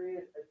 it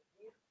created a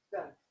deep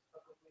sense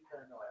of complete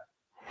paranoia.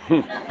 So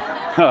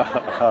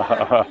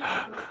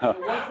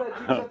once that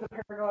deep sense of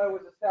paranoia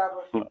was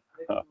established, they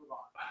could move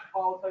on.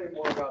 Paul will tell you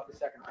more about the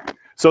second rank.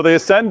 So they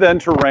ascend then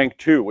to rank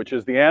 2, which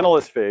is the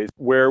analyst phase,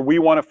 where we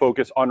want to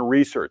focus on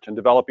research and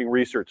developing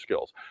research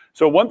skills.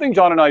 So one thing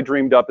John and I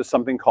dreamed up is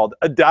something called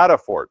a data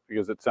fort,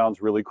 because it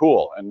sounds really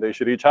cool, and they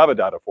should each have a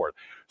data fort.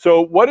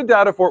 So what a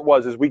data fort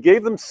was is we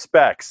gave them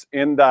specs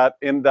in that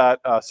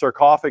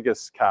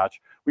sarcophagus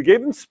catch. We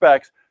gave them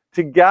specs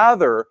to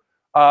gather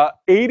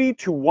 80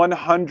 to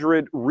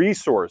 100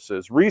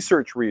 resources,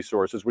 research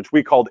resources, which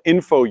we called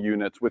info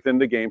units within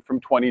the game from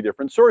 20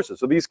 different sources.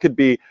 So these could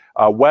be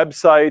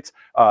websites,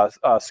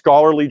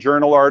 scholarly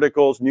journal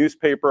articles,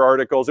 newspaper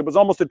articles. It was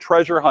almost a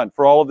treasure hunt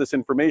for all of this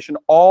information,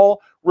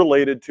 all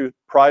related to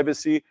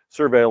privacy,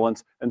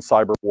 surveillance, and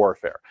cyber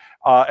warfare.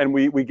 And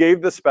we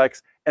gave the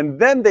specs, and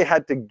then they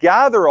had to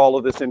gather all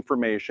of this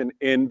information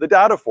in the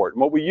data fort.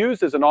 And what we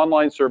used is an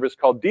online service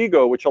called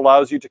Diigo, which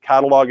allows you to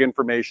catalog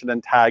information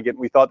and tag it. And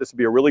we thought this would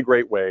be a really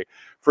great way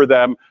for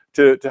them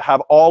to have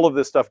all of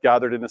this stuff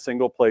gathered in a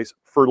single place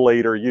for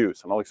later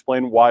use. And I'll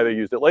explain why they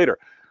used it later.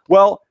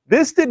 Well,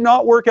 this did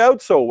not work out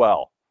so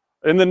well.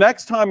 And the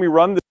next time we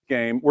run this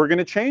game, we're going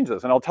to change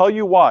this. And I'll tell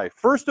you why.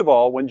 First of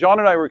all, when John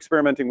and I were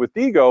experimenting with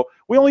Diigo,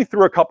 we only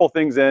threw a couple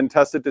things in,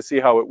 tested to see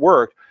how it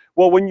worked.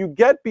 Well, when you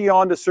get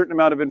beyond a certain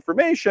amount of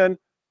information,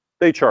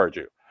 they charge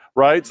you,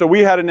 right? So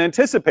we hadn't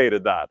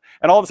anticipated that.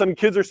 And all of a sudden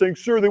kids are saying,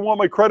 sir, they want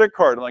my credit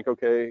card. I'm like,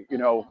 okay, you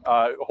know,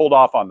 hold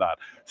off on that.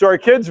 So our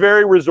kids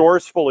very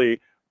resourcefully,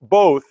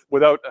 both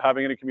without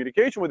having any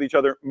communication with each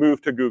other,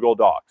 moved to Google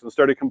Docs and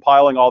started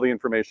compiling all the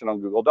information on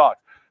Google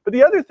Docs. But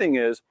the other thing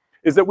is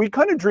that we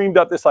kind of dreamed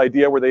up this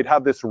idea where they'd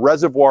have this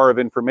reservoir of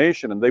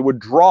information and they would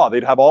draw,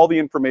 they'd have all the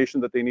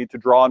information that they need to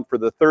draw on for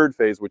the third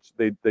phase, which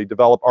they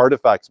develop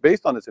artifacts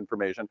based on this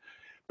information.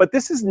 But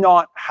this is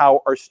not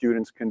how our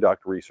students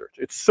conduct research.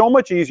 It's so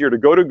much easier to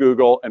go to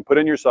Google and put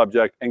in your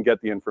subject and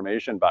get the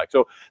information back.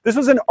 So this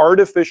was an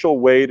artificial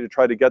way to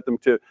try to get them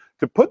to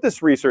put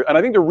this research, and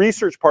I think the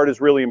research part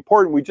is really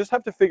important. We just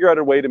have to figure out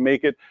a way to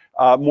make it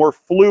more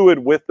fluid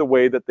with the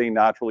way that they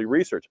naturally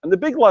research. And the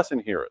big lesson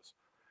here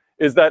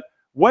is that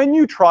when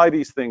you try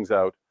these things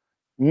out,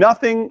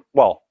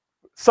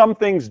 some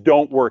things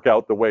don't work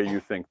out the way you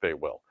think they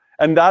will.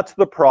 And that's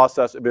the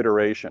process of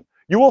iteration.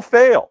 You will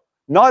fail.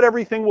 Not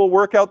everything will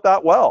work out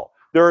that well.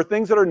 There are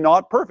things that are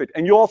not perfect.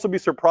 And you'll also be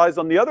surprised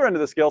on the other end of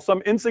the scale,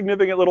 some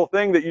insignificant little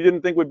thing that you didn't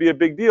think would be a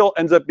big deal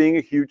ends up being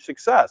a huge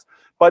success.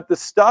 But the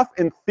stuff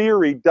in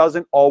theory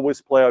doesn't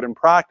always play out in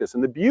practice.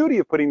 And the beauty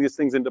of putting these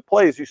things into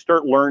place, you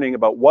start learning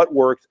about what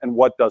works and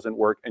what doesn't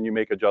work, and you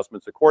make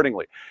adjustments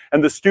accordingly.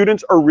 And the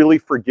students are really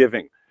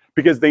forgiving,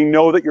 because they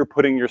know that you're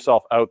putting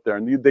yourself out there,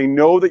 and they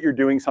know that you're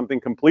doing something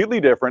completely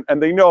different, and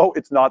they know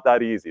it's not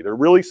that easy. They're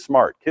really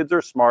smart. Kids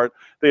are smart.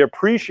 They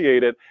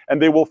appreciate it,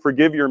 and they will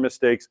forgive your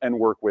mistakes and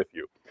work with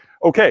you.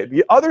 Okay,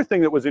 the other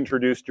thing that was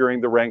introduced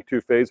during the Rank 2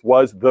 phase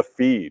was the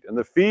feed. And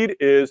the feed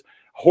is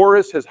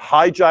Horace has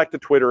hijacked a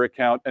Twitter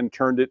account and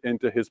turned it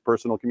into his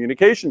personal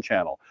communication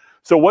channel.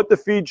 So what the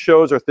feed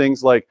shows are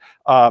things like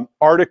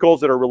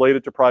articles that are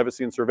related to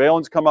privacy and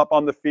surveillance come up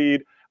on the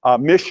feed.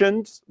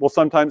 Missions will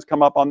sometimes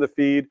come up on the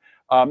feed.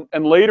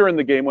 And later in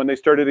the game, when they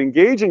started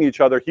engaging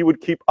each other, he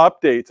would keep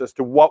updates as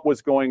to what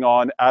was going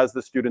on as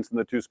the students in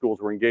the two schools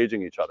were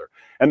engaging each other.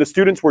 And the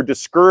students were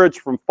discouraged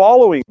from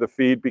following the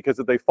feed because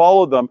if they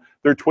followed them,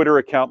 their Twitter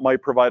account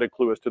might provide a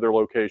clue as to their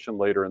location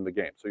later in the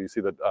game. So you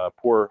see that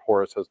poor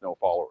Horace has no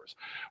followers.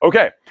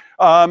 Okay,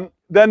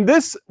 then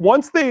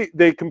once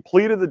they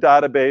completed the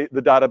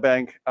data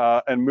bank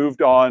and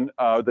moved on,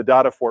 the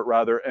data fort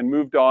rather, and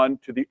moved on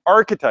to the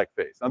architect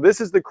phase. Now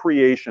this is the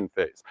creation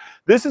phase.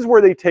 This is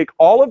where they take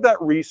all of that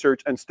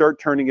research and start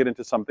turning it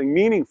into something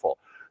meaningful.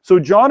 So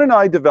John and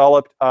I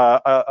developed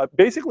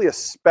basically a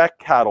spec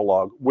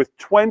catalog with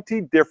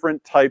 20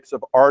 different types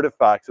of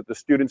artifacts that the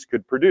students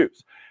could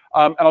produce.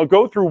 And I'll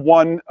go through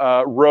one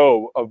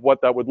row of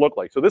what that would look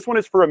like. So this one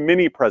is for a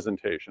mini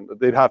presentation that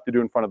they'd have to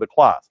do in front of the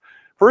class.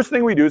 First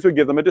thing we do is we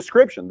give them a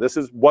description. This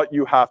is what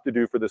you have to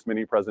do for this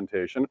mini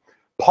presentation.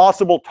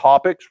 Possible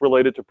topics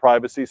related to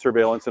privacy,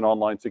 surveillance, and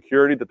online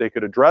security that they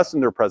could address in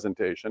their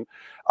presentation.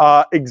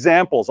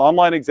 Examples,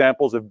 online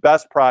examples of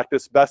best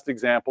practice, best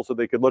examples, so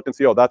they could look and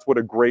see, oh, that's what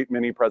a great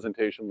mini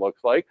presentation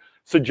looks like.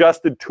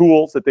 Suggested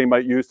tools that they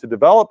might use to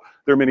develop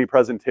their mini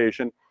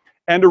presentation,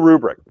 and a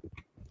rubric.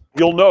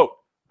 You'll note,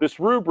 this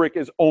rubric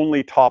is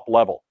only top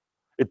level.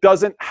 It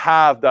doesn't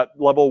have that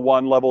level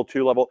 1, level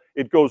 2 level.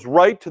 It goes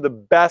right to the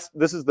best.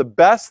 This is the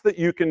best that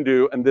you can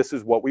do, and this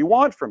is what we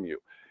want from you.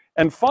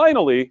 And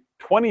finally,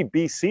 20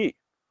 BC.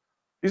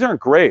 These aren't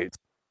grades.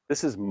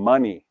 This is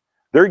money.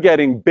 They're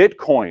getting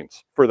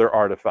bitcoins for their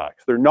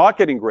artifacts. They're not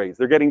getting grades.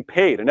 They're getting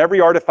paid, and every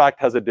artifact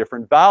has a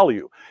different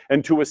value.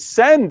 And to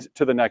ascend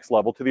to the next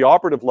level, to the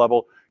operative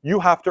level, you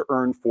have to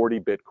earn 40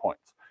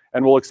 bitcoins.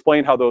 And we'll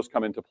explain how those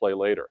come into play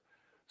later.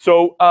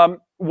 So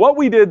what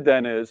we did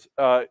then is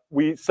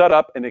we set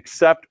up an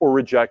accept or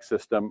reject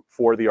system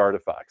for the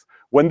artifacts.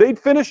 When they'd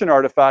finish an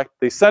artifact,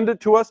 they send it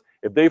to us.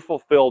 If they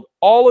fulfilled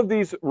all of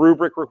these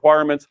rubric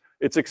requirements,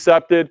 it's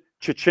accepted,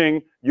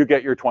 cha-ching, you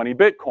get your 20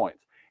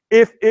 bitcoins.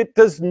 If it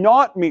does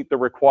not meet the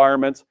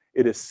requirements,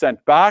 it is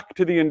sent back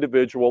to the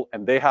individual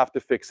and they have to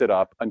fix it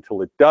up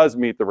until it does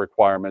meet the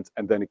requirements,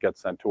 and then it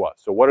gets sent to us.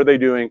 So what are they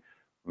doing?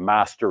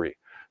 Mastery.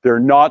 They're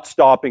not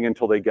stopping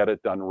until they get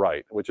it done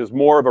right, which is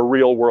more of a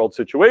real world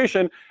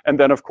situation. And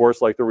then of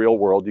course, like the real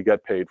world, you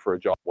get paid for a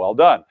job well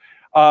done.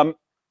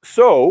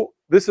 So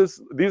these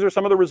are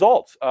some of the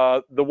results.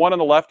 The one on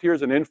the left here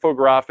is an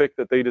infographic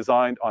that they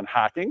designed on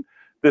hacking.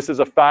 This is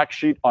a fact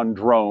sheet on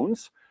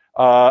drones.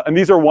 And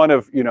these are one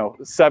of,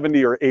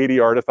 70 or 80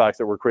 artifacts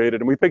that were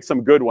created. And we picked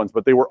some good ones,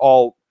 but they were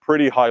all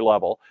pretty high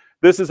level.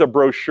 This is a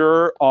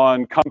brochure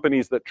on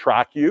companies that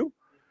track you.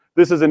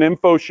 This is an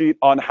info sheet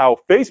on how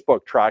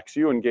Facebook tracks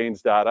you and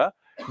gains data.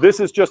 This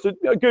is just a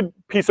good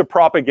piece of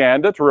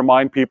propaganda to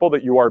remind people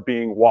that you are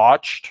being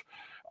watched.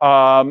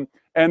 And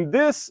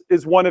this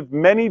is one of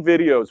many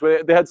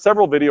videos. They had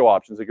several video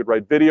options. They could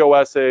write video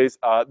essays.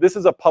 This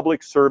is a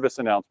public service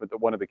announcement that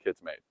one of the kids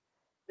made.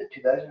 The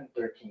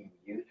 2013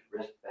 Youth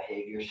Risk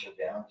Behavior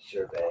Surveillance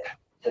Survey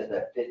says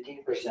that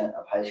 15%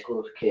 of high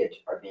school kids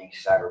are being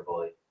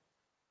cyberbullied.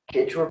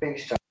 Kids who are being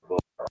cyberbullied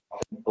are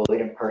often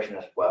bullied in person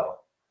as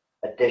well.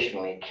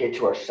 Additionally, kids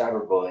who are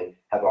cyberbullied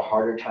have a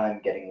harder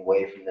time getting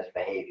away from this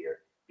behavior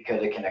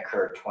because it can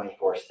occur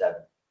 24/7.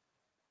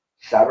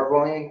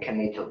 Cyberbullying can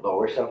lead to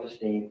lower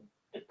self-esteem,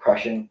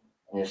 depression,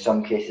 and in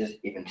some cases,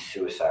 even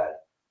suicide.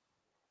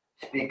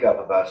 Speak up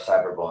about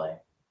cyberbullying.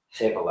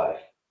 Save a life.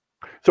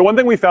 So one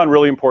thing we found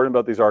really important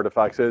about these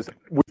artifacts is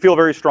we feel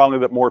very strongly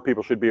that more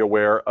people should be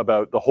aware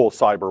about the whole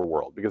cyber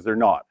world, because they're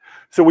not.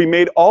 So we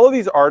made all of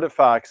these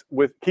artifacts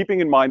with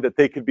keeping in mind that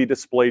they could be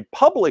displayed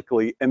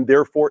publicly and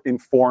therefore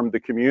inform the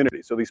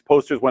community. So these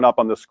posters went up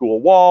on the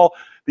school wall.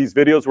 These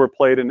videos were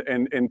played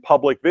in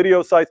public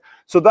video sites.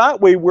 So that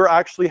way we're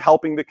actually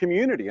helping the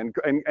community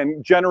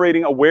and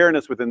generating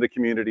awareness within the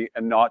community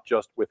and not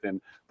just within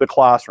the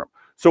classroom.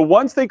 So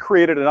once they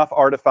created enough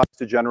artifacts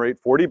to generate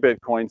 40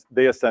 Bitcoins,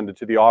 they ascended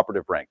to the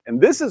operative rank.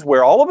 And this is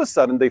where all of a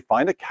sudden they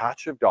find a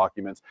cache of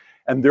documents,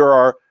 and there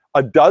are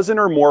a dozen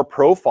or more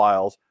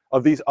profiles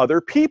of these other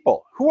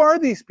people. Who are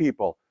these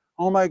people?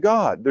 Oh my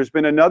God, there's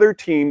been another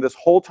team this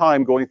whole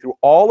time going through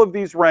all of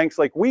these ranks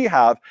like we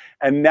have,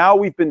 and now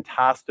we've been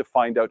tasked to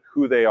find out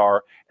who they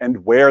are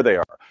and where they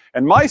are.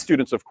 And my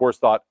students, of course,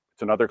 thought,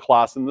 it's another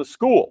class in the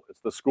school.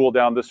 It's the school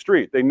down the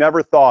street. They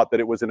never thought that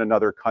it was in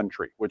another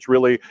country, which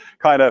really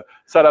kind of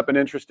set up an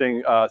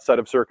interesting set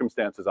of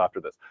circumstances after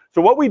this.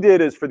 So what we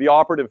did is for the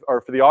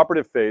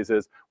operative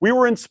phases, we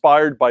were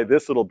inspired by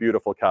this little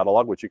beautiful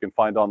catalog, which you can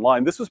find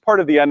online. This was part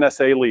of the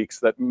NSA leaks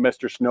that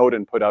Mr.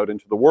 Snowden put out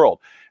into the world.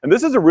 And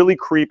this is a really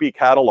creepy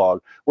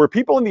catalog where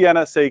people in the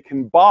NSA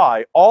can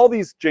buy all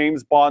these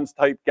James Bond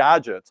type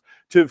gadgets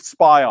to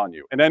spy on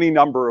you in any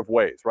number of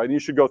ways, right? And you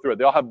should go through it.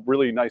 They all have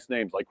really nice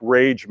names like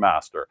Rage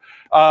Master.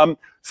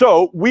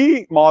 So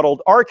we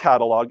modeled our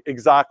catalog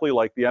exactly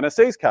like the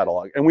NSA's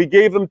catalog, and we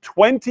gave them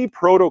 20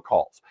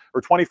 protocols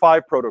or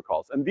 25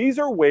 protocols. And these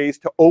are ways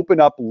to open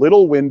up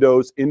little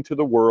windows into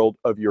the world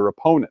of your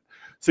opponent.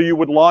 So you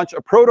would launch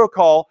a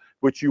protocol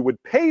which you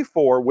would pay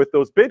for with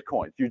those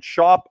Bitcoins. You'd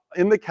shop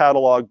in the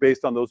catalog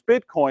based on those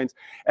Bitcoins,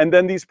 and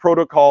then these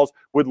protocols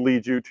would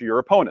lead you to your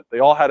opponent. They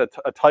all had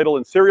a title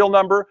and serial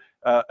number,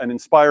 an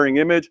inspiring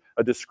image,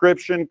 a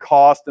description,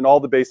 cost, and all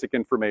the basic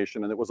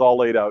information, and it was all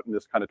laid out in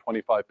this kind of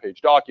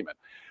 25-page document.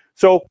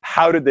 So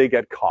how did they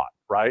get caught,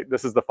 right?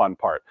 This is the fun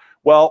part.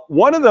 Well,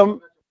 one of them...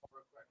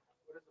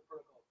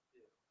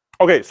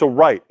 Okay, so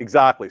right,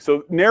 exactly.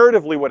 So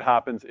narratively what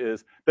happens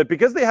is that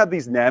because they have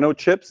these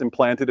nanochips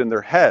implanted in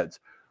their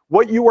heads,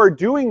 what you are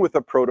doing with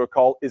a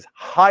protocol is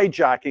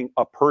hijacking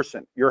a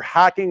person. You're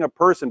hacking a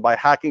person by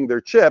hacking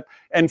their chip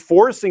and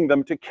forcing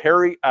them to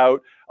carry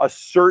out a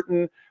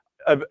certain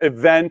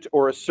event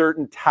or a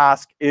certain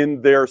task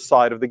in their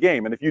side of the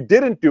game. And if you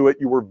didn't do it,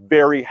 you were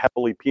very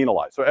heavily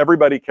penalized. So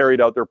everybody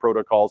carried out their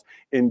protocols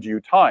in due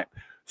time.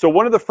 So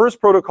one of the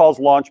first protocols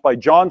launched by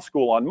John's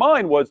school on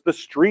mine was the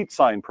street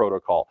sign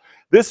protocol.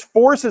 This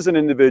forces an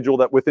individual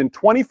that within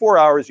 24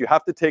 hours, you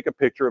have to take a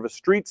picture of a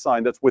street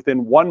sign that's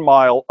within 1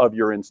 mile of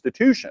your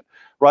institution,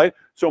 right?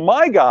 So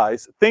my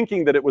guys,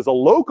 thinking that it was a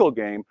local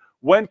game,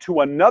 went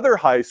to another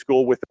high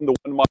school within the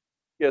 1 mile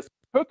radius,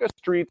 took a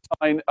street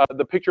sign,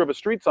 the picture of a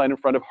street sign in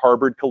front of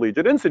Harvard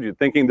Collegiate Institute,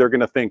 thinking they're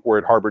going to think we're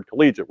at Harvard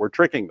Collegiate. We're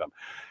tricking them.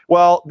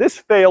 Well, this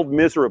failed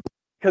miserably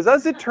because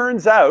as it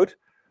turns out,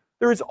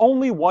 there is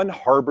only one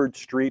Harvard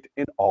Street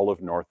in all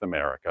of North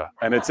America,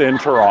 and it's in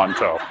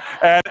Toronto.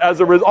 And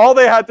as a result, all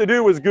they had to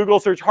do was Google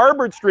search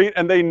Harvard Street,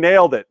 and they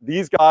nailed it.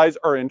 These guys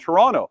are in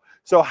Toronto.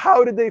 So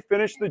how did they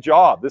finish the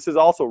job? This is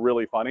also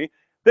really funny.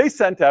 They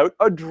sent out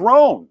a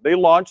drone. They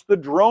launched the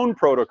drone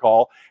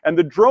protocol, and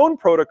the drone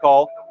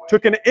protocol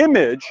took an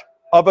image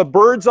of a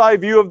bird's eye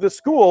view of the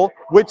school,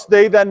 which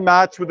they then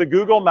matched with a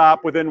Google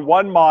map within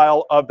 1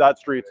 mile of that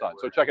street sign.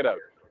 So check it out.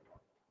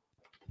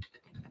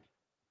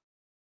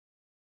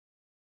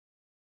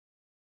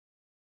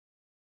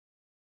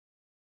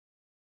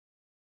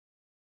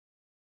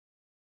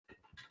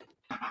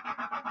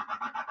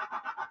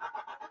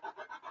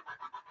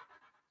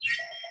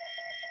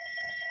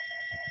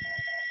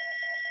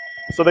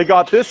 So they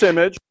got this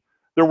image.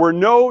 There were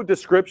no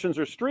descriptions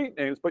or street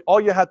names, but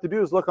all you had to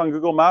do is look on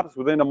Google Maps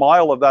within 1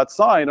 mile of that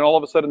sign, and all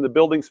of a sudden the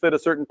buildings fit a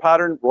certain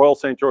pattern, Royal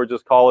St.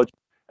 George's College,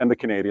 and the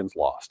Canadians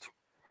lost.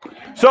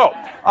 So,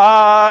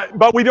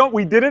 but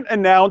we didn't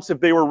announce if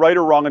they were right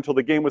or wrong until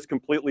the game was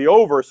completely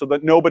over, so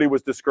that nobody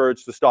was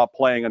discouraged to stop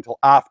playing until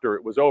after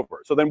it was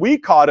over. So then we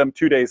caught them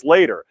 2 days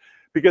later.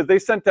 because they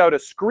sent out a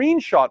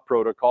screenshot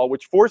protocol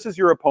which forces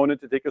your opponent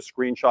to take a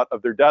screenshot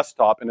of their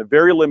desktop in a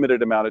very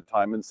limited amount of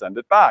time and send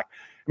it back.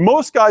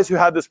 Most guys who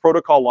had this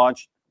protocol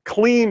launched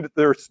cleaned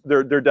their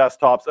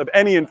desktops of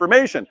any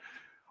information.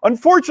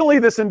 Unfortunately,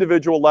 this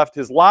individual left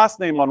his last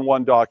name on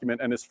one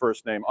document and his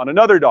first name on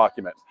another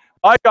document.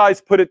 My guys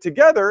put it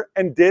together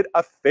and did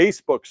a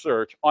Facebook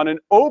search on an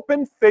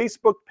open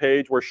Facebook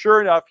page where,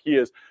 sure enough, he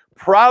is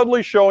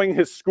proudly showing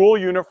his school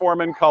uniform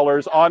and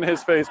colors on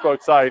his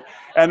Facebook site.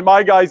 And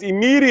my guys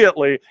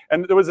immediately,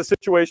 and there was a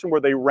situation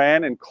where they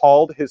ran and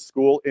called his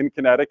school in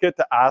Connecticut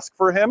to ask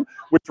for him,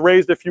 which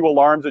raised a few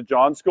alarms at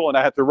John's school. And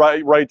I had to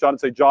write John and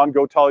say, John,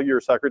 go tell your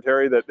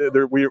secretary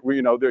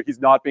that he's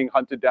not being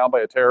hunted down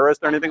by a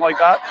terrorist or anything like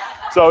that.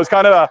 So it was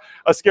kind of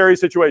a scary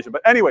situation.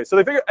 But anyway, so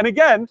they figured, and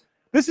again,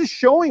 this is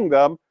showing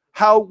them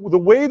how the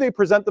way they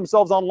present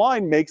themselves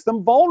online makes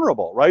them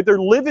vulnerable, right? They're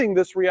living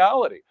this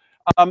reality.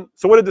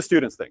 So what did the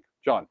students think?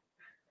 John?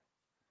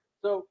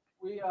 So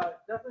we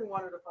definitely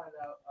wanted to find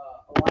out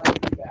a lot of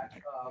feedback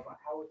about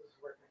how this is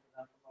working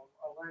for them from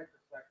a learning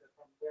perspective,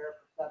 from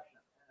their perception.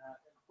 And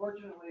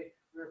fortunately,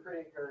 we were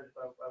pretty encouraged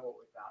by what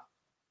we found.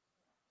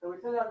 So we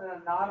sent out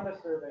an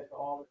anonymous survey to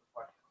all the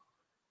questions.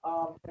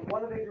 And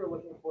one of the things we were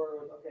looking for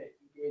was, okay,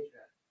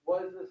 engagement.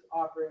 Was this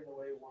operating the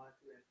way we wanted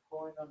to, and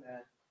pulling them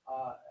in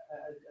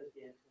as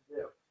games can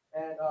do?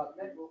 And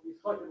we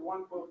selected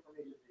one quote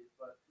from each of these,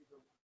 but these are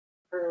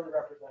fairly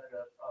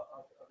representative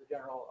of the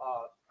general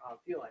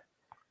feeling.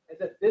 It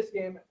said, "This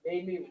game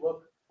made me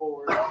look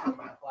forward to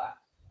my class."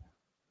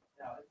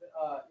 Now,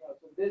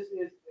 so this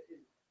is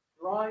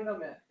drawing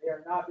them in. They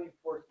are not being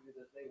forced to do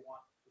this. They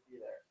want to be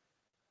there.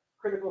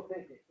 Critical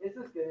thinking. Is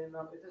this getting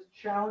them? Is this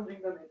challenging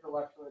them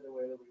intellectually the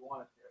way that we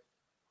want it to?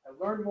 I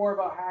learned more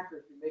about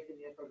hackers through making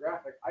the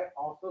infographic. I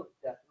also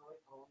definitely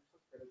honed some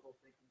critical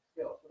thinking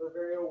skills. So they're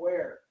very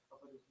aware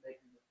of what it's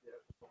making them do.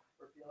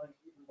 We're feeling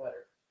even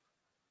better.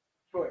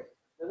 Choice.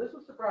 Now this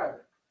was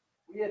surprising.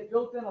 We had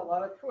built in a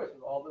lot of choice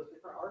with all those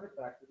different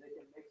artifacts that they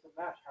can mix and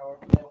match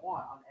however they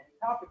want on any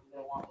topic they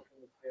want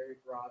within this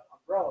very broad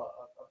umbrella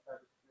of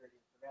cybersecurity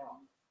and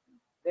surveillance.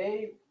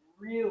 They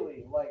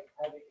really liked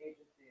having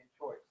agency and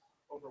choice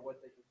over what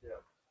they could do.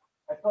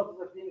 I felt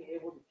as if being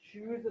able to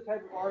choose the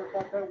type of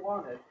artifact I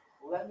wanted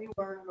let me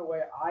learn in a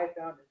way I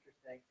found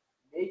interesting,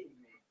 making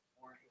me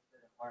more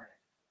interested in learning.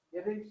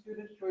 Giving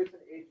students choice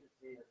and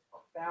agency has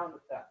profound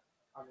effects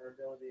on their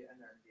ability and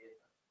their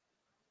engagement.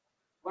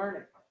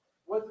 Learning.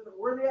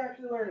 Were they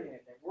actually learning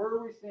anything?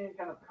 Were we seeing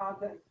kind of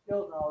content and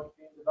skills knowledge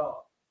being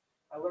developed?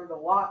 I learned a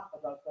lot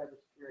about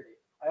cybersecurity.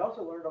 I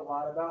also learned a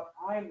lot about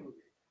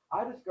iMovie.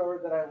 I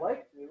discovered that I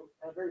like to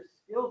and am very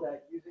skilled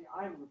at using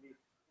iMovie,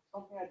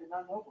 something I did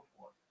not know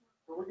before.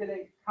 So we're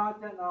getting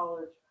content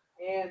knowledge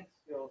and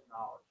skills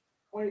knowledge,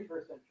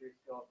 21st century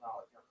skills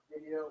knowledge,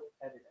 video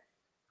editing.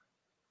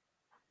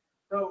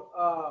 So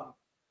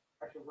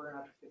actually, we're going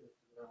to have to skip this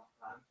for one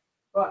time.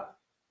 But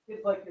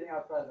kids like getting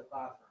outside of the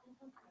classroom.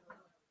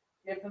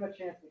 Give them a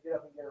chance to get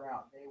up and get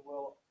around. They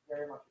will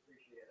very much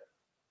appreciate it.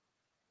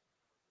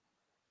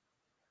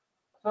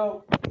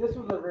 So this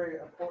was a very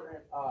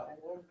important and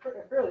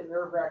a fairly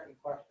nerve-wracking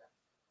question.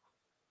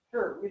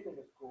 Sure, we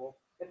think it's cool.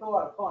 It's a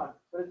lot of fun,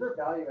 but is there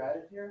value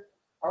added here?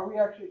 Are we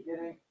actually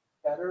getting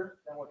better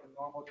than what the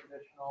normal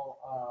traditional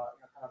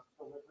kind of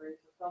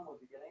delivery system would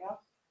be getting us?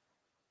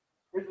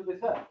 Here's what they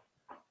said.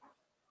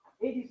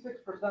 86%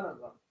 of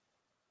them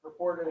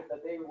reported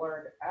that they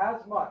learned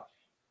as much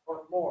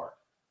or more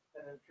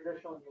than a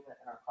traditional unit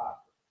in our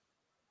classes.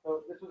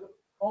 So this was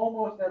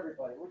almost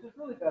everybody, which is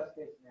really best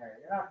case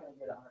scenario. You're not going to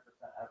get 100%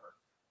 ever.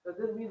 So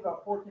this means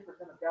about 14%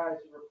 of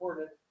guys who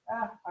reported,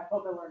 I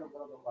felt I learned a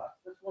little bit less.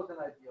 This wasn't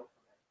ideal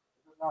for me.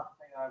 This is not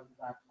the thing I was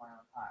designed for my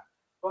own time.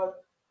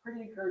 But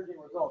pretty encouraging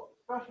results,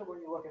 especially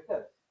when you look at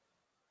this.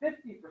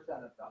 50%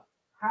 of them,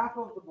 half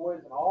of the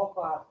boys in all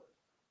classes,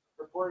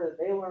 reported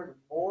they learned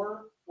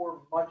more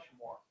or much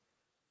more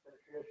than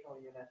a traditional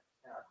unit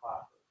in our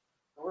classes.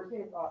 So we're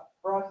seeing,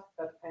 for us,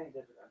 that's paying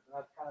dividends, and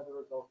that's kind of the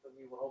results that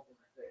we were hoping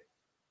to see.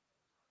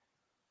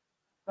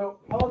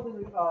 So Paul's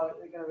going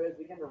to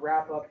begin to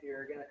wrap up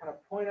here, going to kind of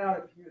point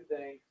out a few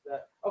things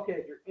that, okay,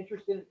 if you're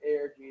interested in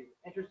ARGs,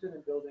 interested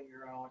in building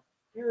your own,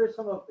 here are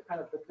some of the kind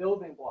of the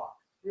building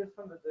blocks. Here's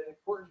some of the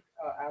important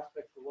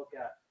aspects to look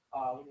at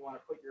when you want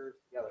to put yours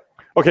together.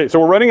 Okay, so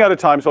we're running out of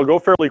time, so I'll go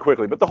fairly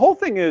quickly. But the whole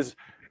thing is,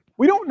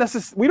 we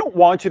don't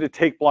want you to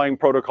take Blind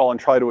Protocol and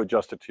try to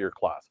adjust it to your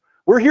class.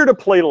 We're here to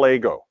play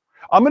Lego.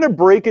 I'm going to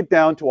break it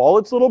down to all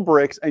its little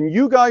bricks, and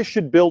you guys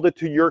should build it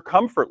to your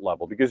comfort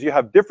level because you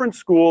have different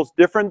schools,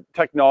 different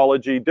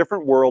technology,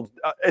 different worlds.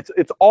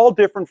 It's all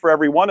different for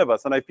every one of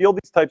us, and I feel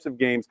these types of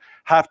games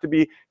have to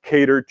be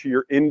catered to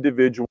your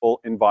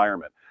individual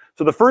environment.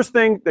 So the first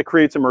thing that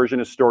creates immersion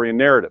is story and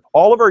narrative.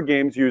 All of our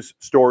games use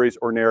stories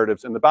or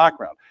narratives in the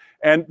background.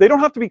 And they don't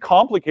have to be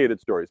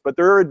complicated stories, but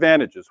there are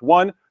advantages.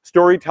 One,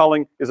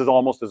 storytelling is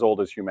almost as old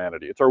as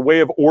humanity. It's our way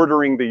of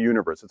ordering the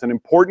universe. It's an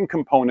important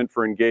component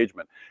for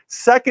engagement.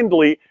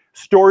 Secondly,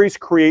 Stories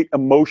create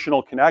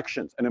emotional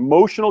connections, and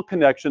emotional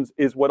connections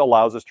is what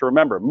allows us to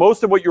remember.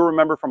 Most of what you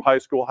remember from high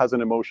school has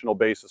an emotional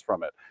basis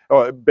from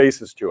it,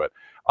 basis to it.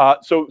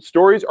 So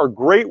stories are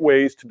great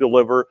ways to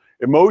deliver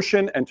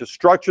emotion and to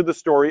structure the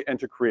story and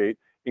to create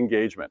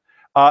engagement.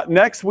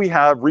 Next, we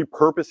have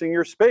repurposing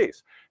your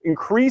space.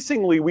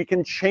 Increasingly, we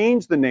can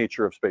change the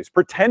nature of space,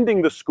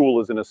 pretending the school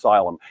is an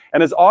asylum.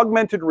 And as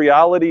augmented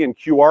reality and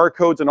QR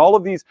codes and all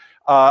of these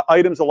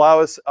items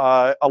allow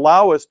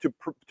us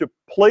to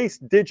place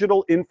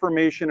digital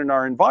information in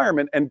our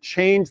environment and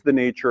change the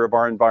nature of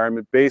our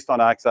environment based on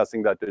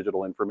accessing that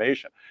digital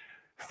information.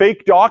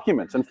 Fake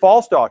documents and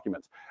false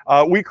documents.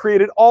 We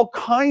created all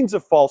kinds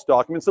of false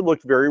documents that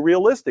looked very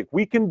realistic.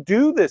 We can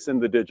do this in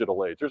the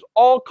digital age. There's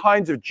all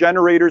kinds of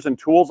generators and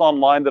tools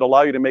online that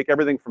allow you to make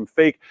everything from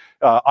fake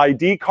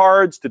ID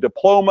cards to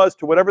diplomas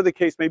to whatever the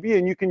case may be,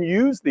 and you can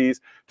use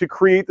these to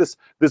create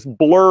this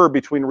blur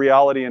between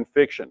reality and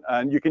fiction.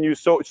 And you can use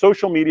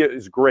social media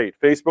is great.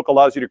 Facebook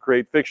allows you to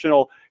create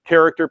fictional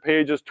character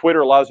pages.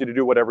 Twitter allows you to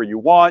do whatever you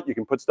want. You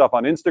can put stuff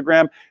on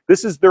Instagram.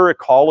 This is their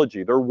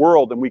ecology, their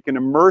world, and we can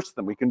immerse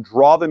them. We can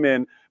draw them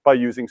in by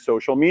using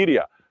social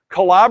media.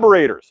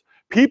 Collaborators,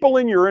 people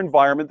in your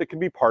environment that can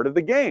be part of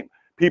the game.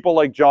 People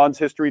like John's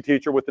history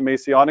teacher with the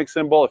Masonic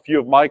symbol. A few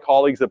of my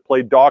colleagues that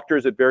played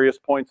doctors at various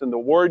points in the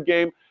ward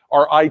game.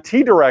 Our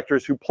IT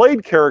directors who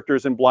played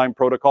characters in Blind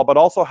Protocol, but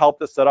also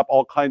helped us set up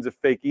all kinds of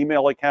fake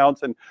email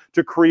accounts and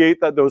to create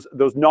those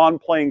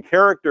non-playing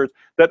characters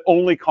that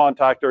only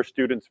contact our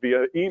students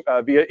via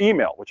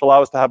email, which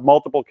allow us to have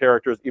multiple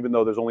characters even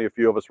though there's only a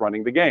few of us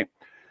running the game.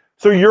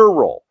 So your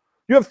role,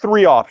 you have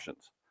three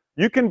options.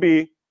 You can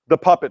be the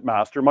puppet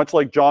master, much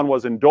like John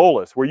was in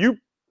Dolus, where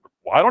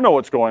I don't know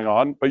what's going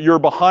on, but you're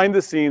behind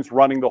the scenes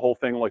running the whole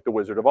thing like the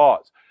Wizard of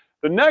Oz.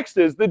 The next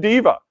is the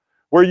diva,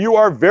 where you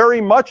are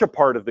very much a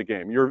part of the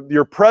game.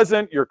 You're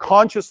present, you're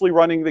consciously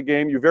running the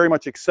game, you very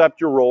much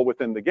accept your role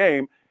within the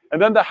game.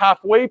 And then the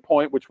halfway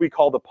point, which we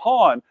call the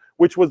pawn,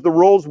 which was the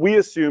roles we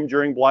assumed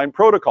during Blind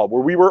Protocol,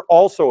 where we were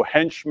also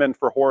henchmen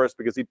for Horus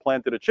because he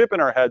planted a chip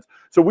in our heads.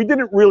 So we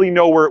didn't really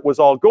know where it was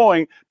all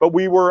going, but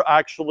we were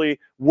actually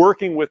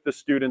working with the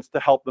students to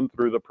help them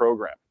through the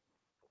program.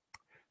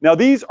 Now,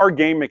 these are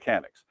game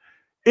mechanics.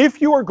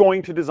 If you are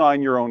going to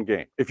design your own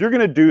game, if you're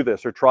going to do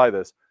this or try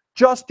this,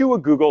 just do a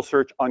Google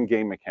search on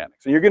game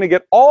mechanics. And you're going to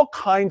get all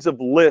kinds of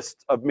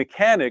lists of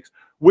mechanics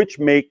which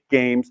make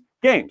games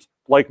games,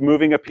 like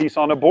moving a piece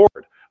on a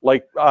board,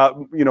 like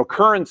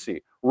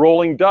currency,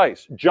 rolling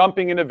dice,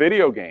 jumping in a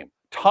video game,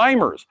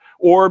 timers,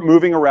 or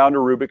moving around a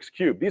Rubik's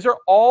Cube. These are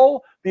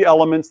all the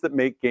elements that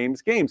make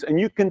games games. And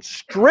you can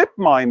strip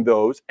mine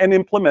those and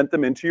implement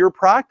them into your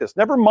practice.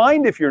 Never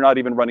mind if you're not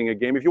even running a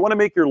game. If you want to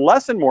make your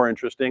lesson more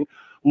interesting,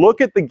 look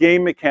at the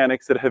game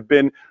mechanics that have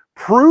been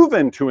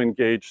proven to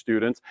engage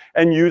students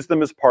and use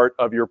them as part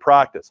of your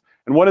practice.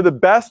 And one of the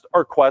best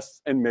are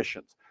quests and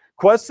missions.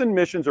 Quests and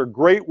missions are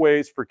great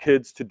ways for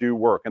kids to do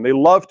work, and they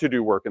love to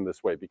do work in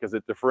this way because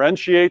it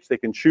differentiates. They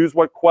can choose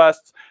what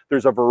quests.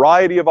 There's a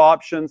variety of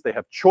options. They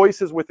have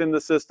choices within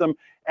the system,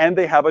 and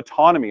they have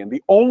autonomy. And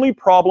the only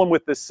problem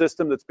with this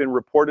system that's been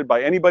reported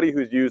by anybody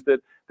who's used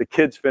it, the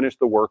kids finish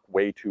the work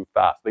way too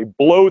fast. They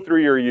blow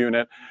through your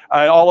unit,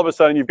 and all of a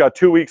sudden you've got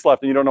 2 weeks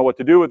left and you don't know what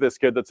to do with this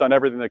kid that's done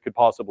everything that could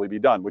possibly be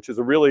done, which is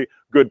a really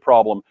good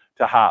problem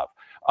to have.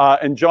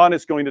 And John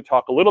is going to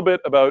talk a little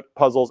bit about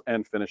puzzles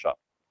and finish up.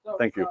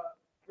 Thank you.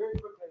 Very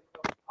quickly, so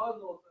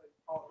puzzles,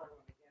 all talking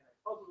about mechanics.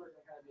 Puzzles are going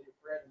to kind of be the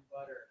bread and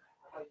butter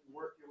of how you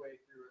work your way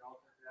through an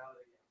alternate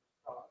reality game.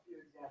 A few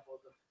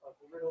examples of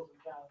the riddles and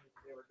challenges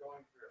they were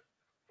going through.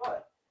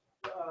 But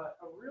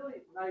a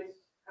really nice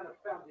kind of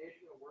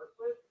foundation to work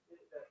with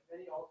that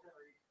many alternate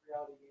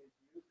reality games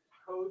use is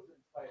codes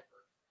and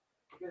ciphers,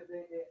 because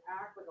they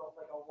act like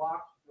a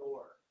locked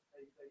door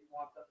that you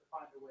want them to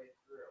find their way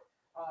through.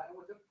 And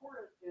what's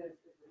important is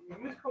if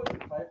you use codes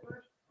and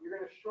ciphers, you're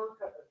going to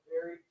shortcut a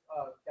very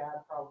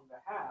bad problem to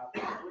have,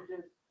 which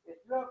is if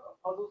you have a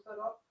puzzle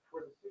set up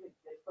where the student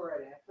gets the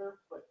right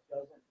answer but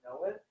doesn't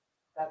know it,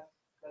 that's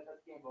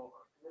game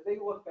over. If they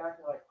look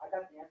back and they're like, I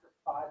got the answer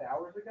 5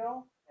 hours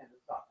ago, and it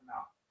stops them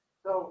out.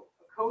 So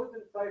codes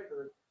and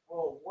ciphers,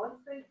 well,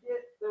 once they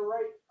get the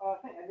right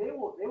thing, and they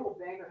will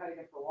bang their head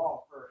against the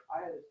wall.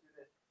 I had a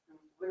student who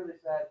literally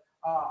said,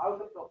 I was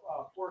up till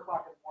 4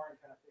 o'clock in the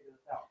morning trying to figure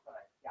this out, but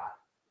I got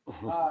it.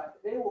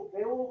 They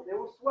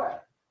will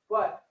sweat,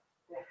 but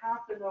they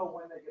have to know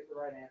when they get the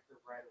right answer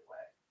right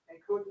away. And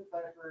codes and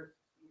ciphers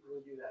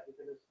easily do that,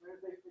 because as soon as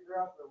they figure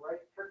out the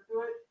right trick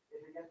to it,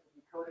 it begins to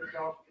decode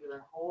itself either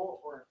in whole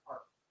or in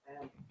part,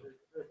 and they're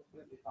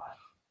completely fine.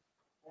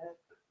 And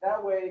that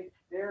way,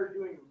 they're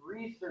doing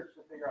research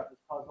to figure out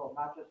this puzzle,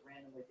 not just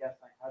randomly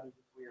guessing how does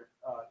this weird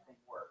thing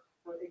work.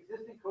 So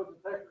existing codes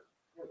and ciphers,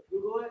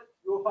 Google it,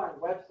 you will find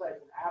websites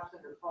and apps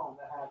on your phone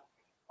that have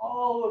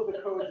all of the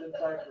codes and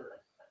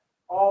ciphers,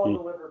 all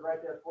delivered right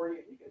there for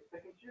you. You can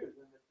pick and choose,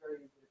 and it's very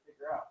easy to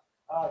figure out.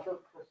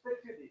 So stick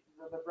to these. These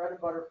are the bread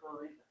and butter for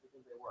a reason, because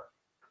they work.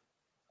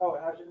 Oh,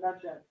 and I should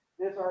mention,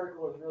 this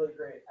article is really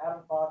great.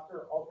 Adam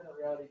Foster, Alternate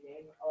Reality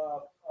Game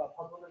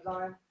Puzzle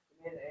Design.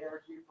 made an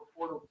ARG for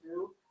Portal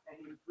 2,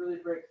 and he really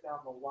breaks down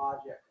the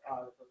logic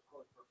that those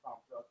codes were from.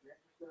 So if you're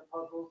interested in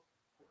puzzles,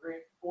 it's a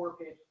great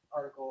 4-page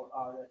article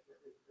that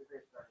is a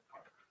great starting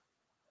point.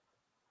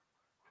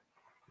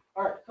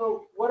 All right,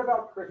 so what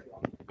about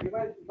curriculum? You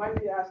might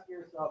be asking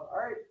yourself,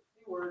 all right,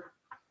 C-word,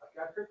 I've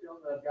got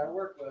curriculum that I've got to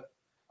work with.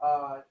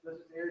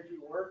 Does this ARG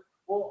work?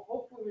 Well,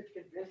 hopefully we've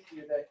convinced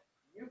you that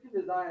you can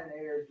design an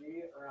ARG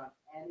around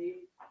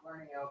any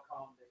learning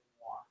outcome that you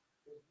want.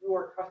 Because you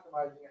are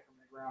customizing it from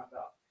the ground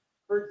up.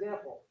 For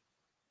example,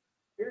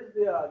 here's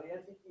the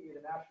NCTE,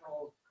 the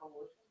National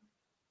Coalition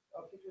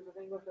of Teachers of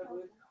English, I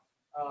believe.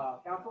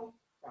 Council?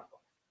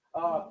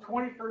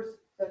 21st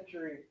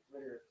century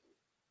literacy.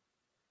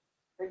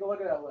 Take a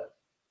look at that list.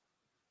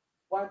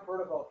 Blind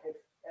Protocol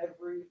hits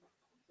every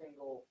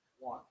single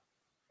one.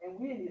 And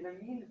we didn't even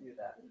mean to do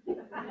that.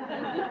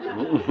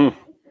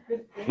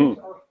 Because games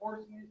are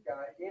forcing these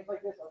guys, games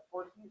like this are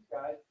forcing these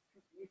guys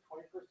to be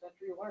 21st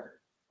century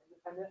learners.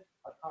 Independent,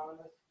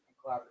 autonomous, and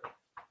collaborative.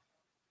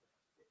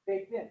 It's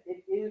baked in.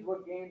 It is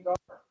what games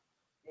are.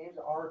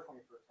 Games are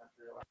 21st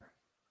century learning.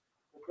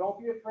 So don't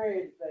be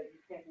afraid that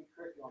you can't do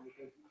curriculum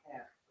because you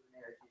can't with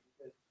an ARG,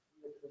 because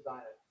you have to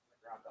design it from the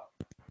ground up.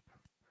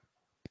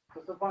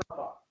 So some final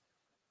thoughts.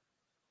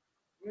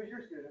 Use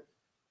your students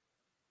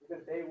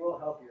because they will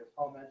help you, as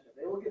Paul mentioned.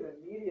 They will give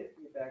immediate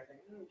feedback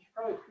saying, you should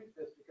probably tweak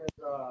this because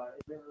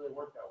it didn't really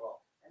work that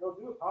well. And they'll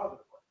do it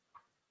positively.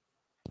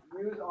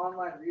 Use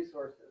online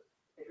resources.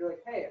 If you're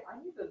like, hey, I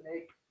need to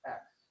make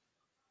X,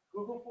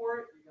 Google for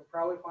it. You can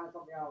probably find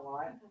something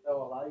online that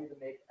will allow you to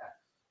make X.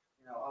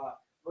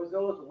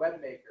 Mozilla's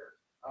WebMaker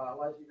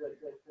allows you to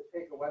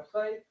take a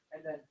website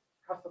and then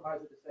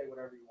customize it to say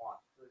whatever you want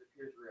so it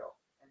appears real.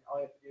 And all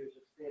you have to do is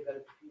just save that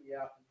as a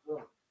PDF and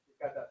boom, you've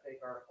got that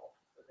fake article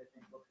that they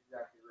think looks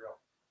exactly real.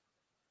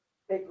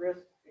 Take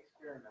risks,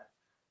 experiment.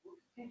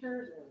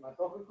 Teachers, and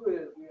myself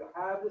included, we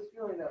have this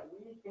feeling that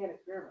we can't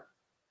experiment.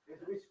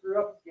 Because if we screw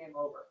up, it's game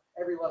over.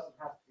 Every lesson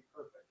has to be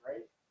perfect,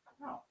 right?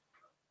 No.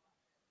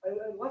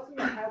 A lesson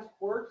that has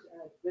quirks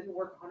and it didn't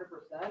work 100%,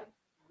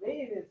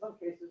 maybe in some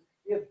cases,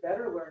 you have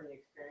better learning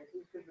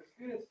experiences because the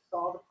students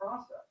saw the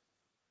process.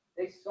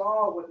 They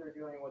saw what they're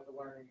doing, what the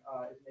learning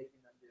is making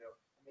them do,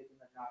 and making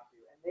them not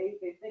do. And they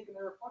think and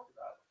they reflect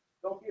about it.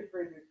 Don't be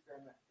afraid to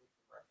experiment and take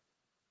some risks.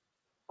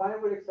 Find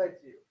what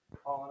excites you.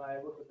 Paul and I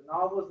looked at the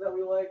novels that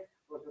we like,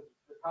 looked at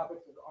the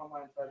topics of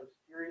online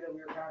cybersecurity that we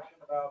were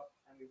passionate about,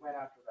 and we went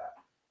after that.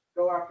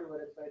 Go after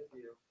what excites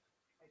you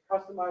and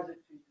customize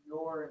it to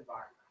your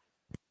environment.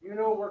 You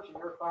know what works in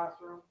your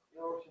classroom, you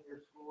know what works in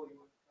your school,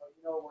 you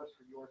know what works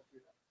for your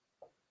students.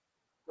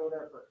 Go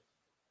there first.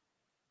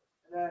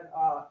 And then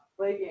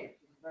play games.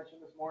 This was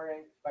mentioned this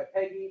morning by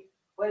Peggy.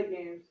 Play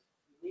games.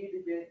 You need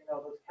to get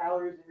those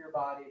calories in your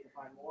body to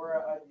find more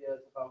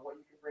ideas about what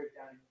you can break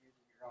down and use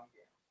in your own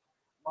game.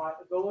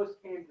 Those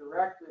came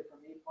directly from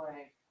me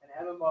playing an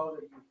MMO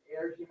that used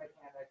ARG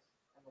mechanics,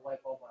 and the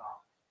light bulb went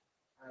off.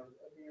 And I was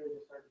immediately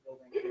just started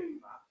building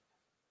games.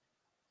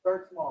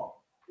 Start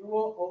small. Do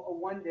a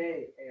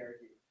 1-day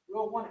ARG. Do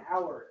a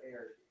 1-hour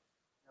ARG.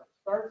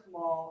 Start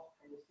small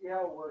and you see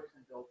how it works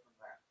and build from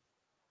there.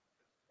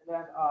 And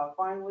then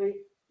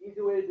finally,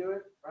 easy way to do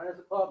it, run as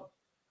a club.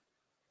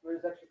 Do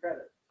it as extra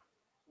credit.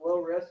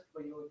 Low risk,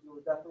 but you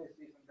will definitely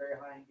see some very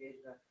high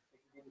engagement that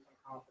can give you some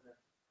confidence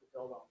to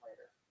build on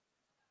later.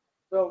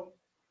 So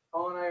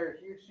Paul and I are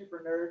huge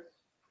super nerds.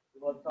 We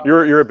love talking.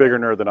 You're a bigger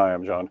nerd than I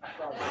am, John.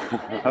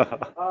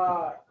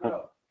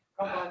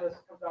 Come find us,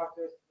 come talk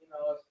to us,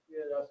 email us,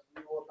 tweet at us.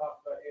 We will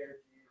talk about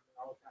ARGs and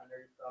all this kind of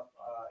nerdy stuff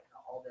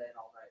all day and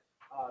all night.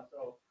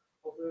 So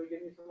hopefully we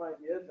give you some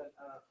ideas and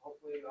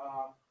hopefully you're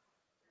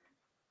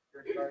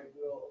starting to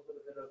do a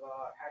little bit of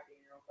hacking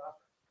in your own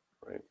classroom.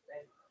 Great.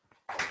 Thank you.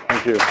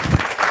 Thank you.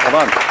 Hold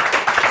on.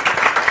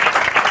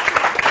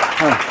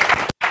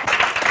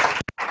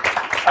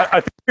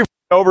 I think we've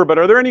been over, but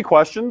are there any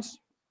questions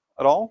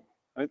at all?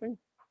 Anything?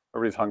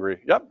 Everybody's hungry.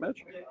 Yep,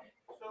 Mitch. So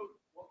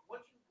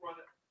once you run a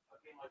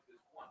game like this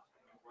once,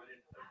 can you run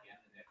it again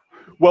the next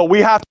year? Well, we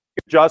have to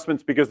make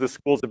adjustments because the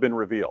schools have been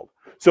revealed.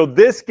 So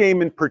this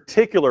game in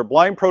particular,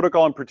 Blind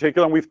Protocol in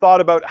particular, and we've thought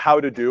about how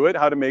to do it,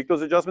 how to make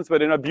those adjustments,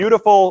 but in a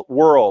beautiful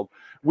world,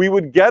 we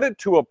would get it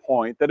to a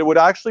point that it would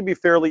actually be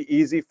fairly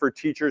easy for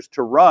teachers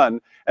to run,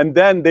 and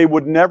then they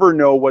would never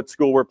know what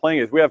school we're playing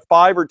is. We have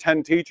 5 or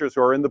 10 teachers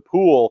who are in the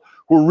pool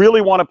who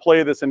really want to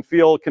play this and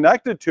feel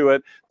connected to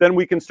it, then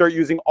we can start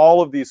using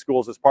all of these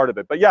schools as part of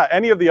it. But yeah,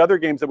 any of the other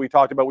games that we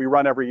talked about, we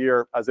run every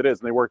year as it is,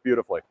 and they work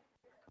beautifully.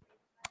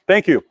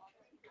 Thank you.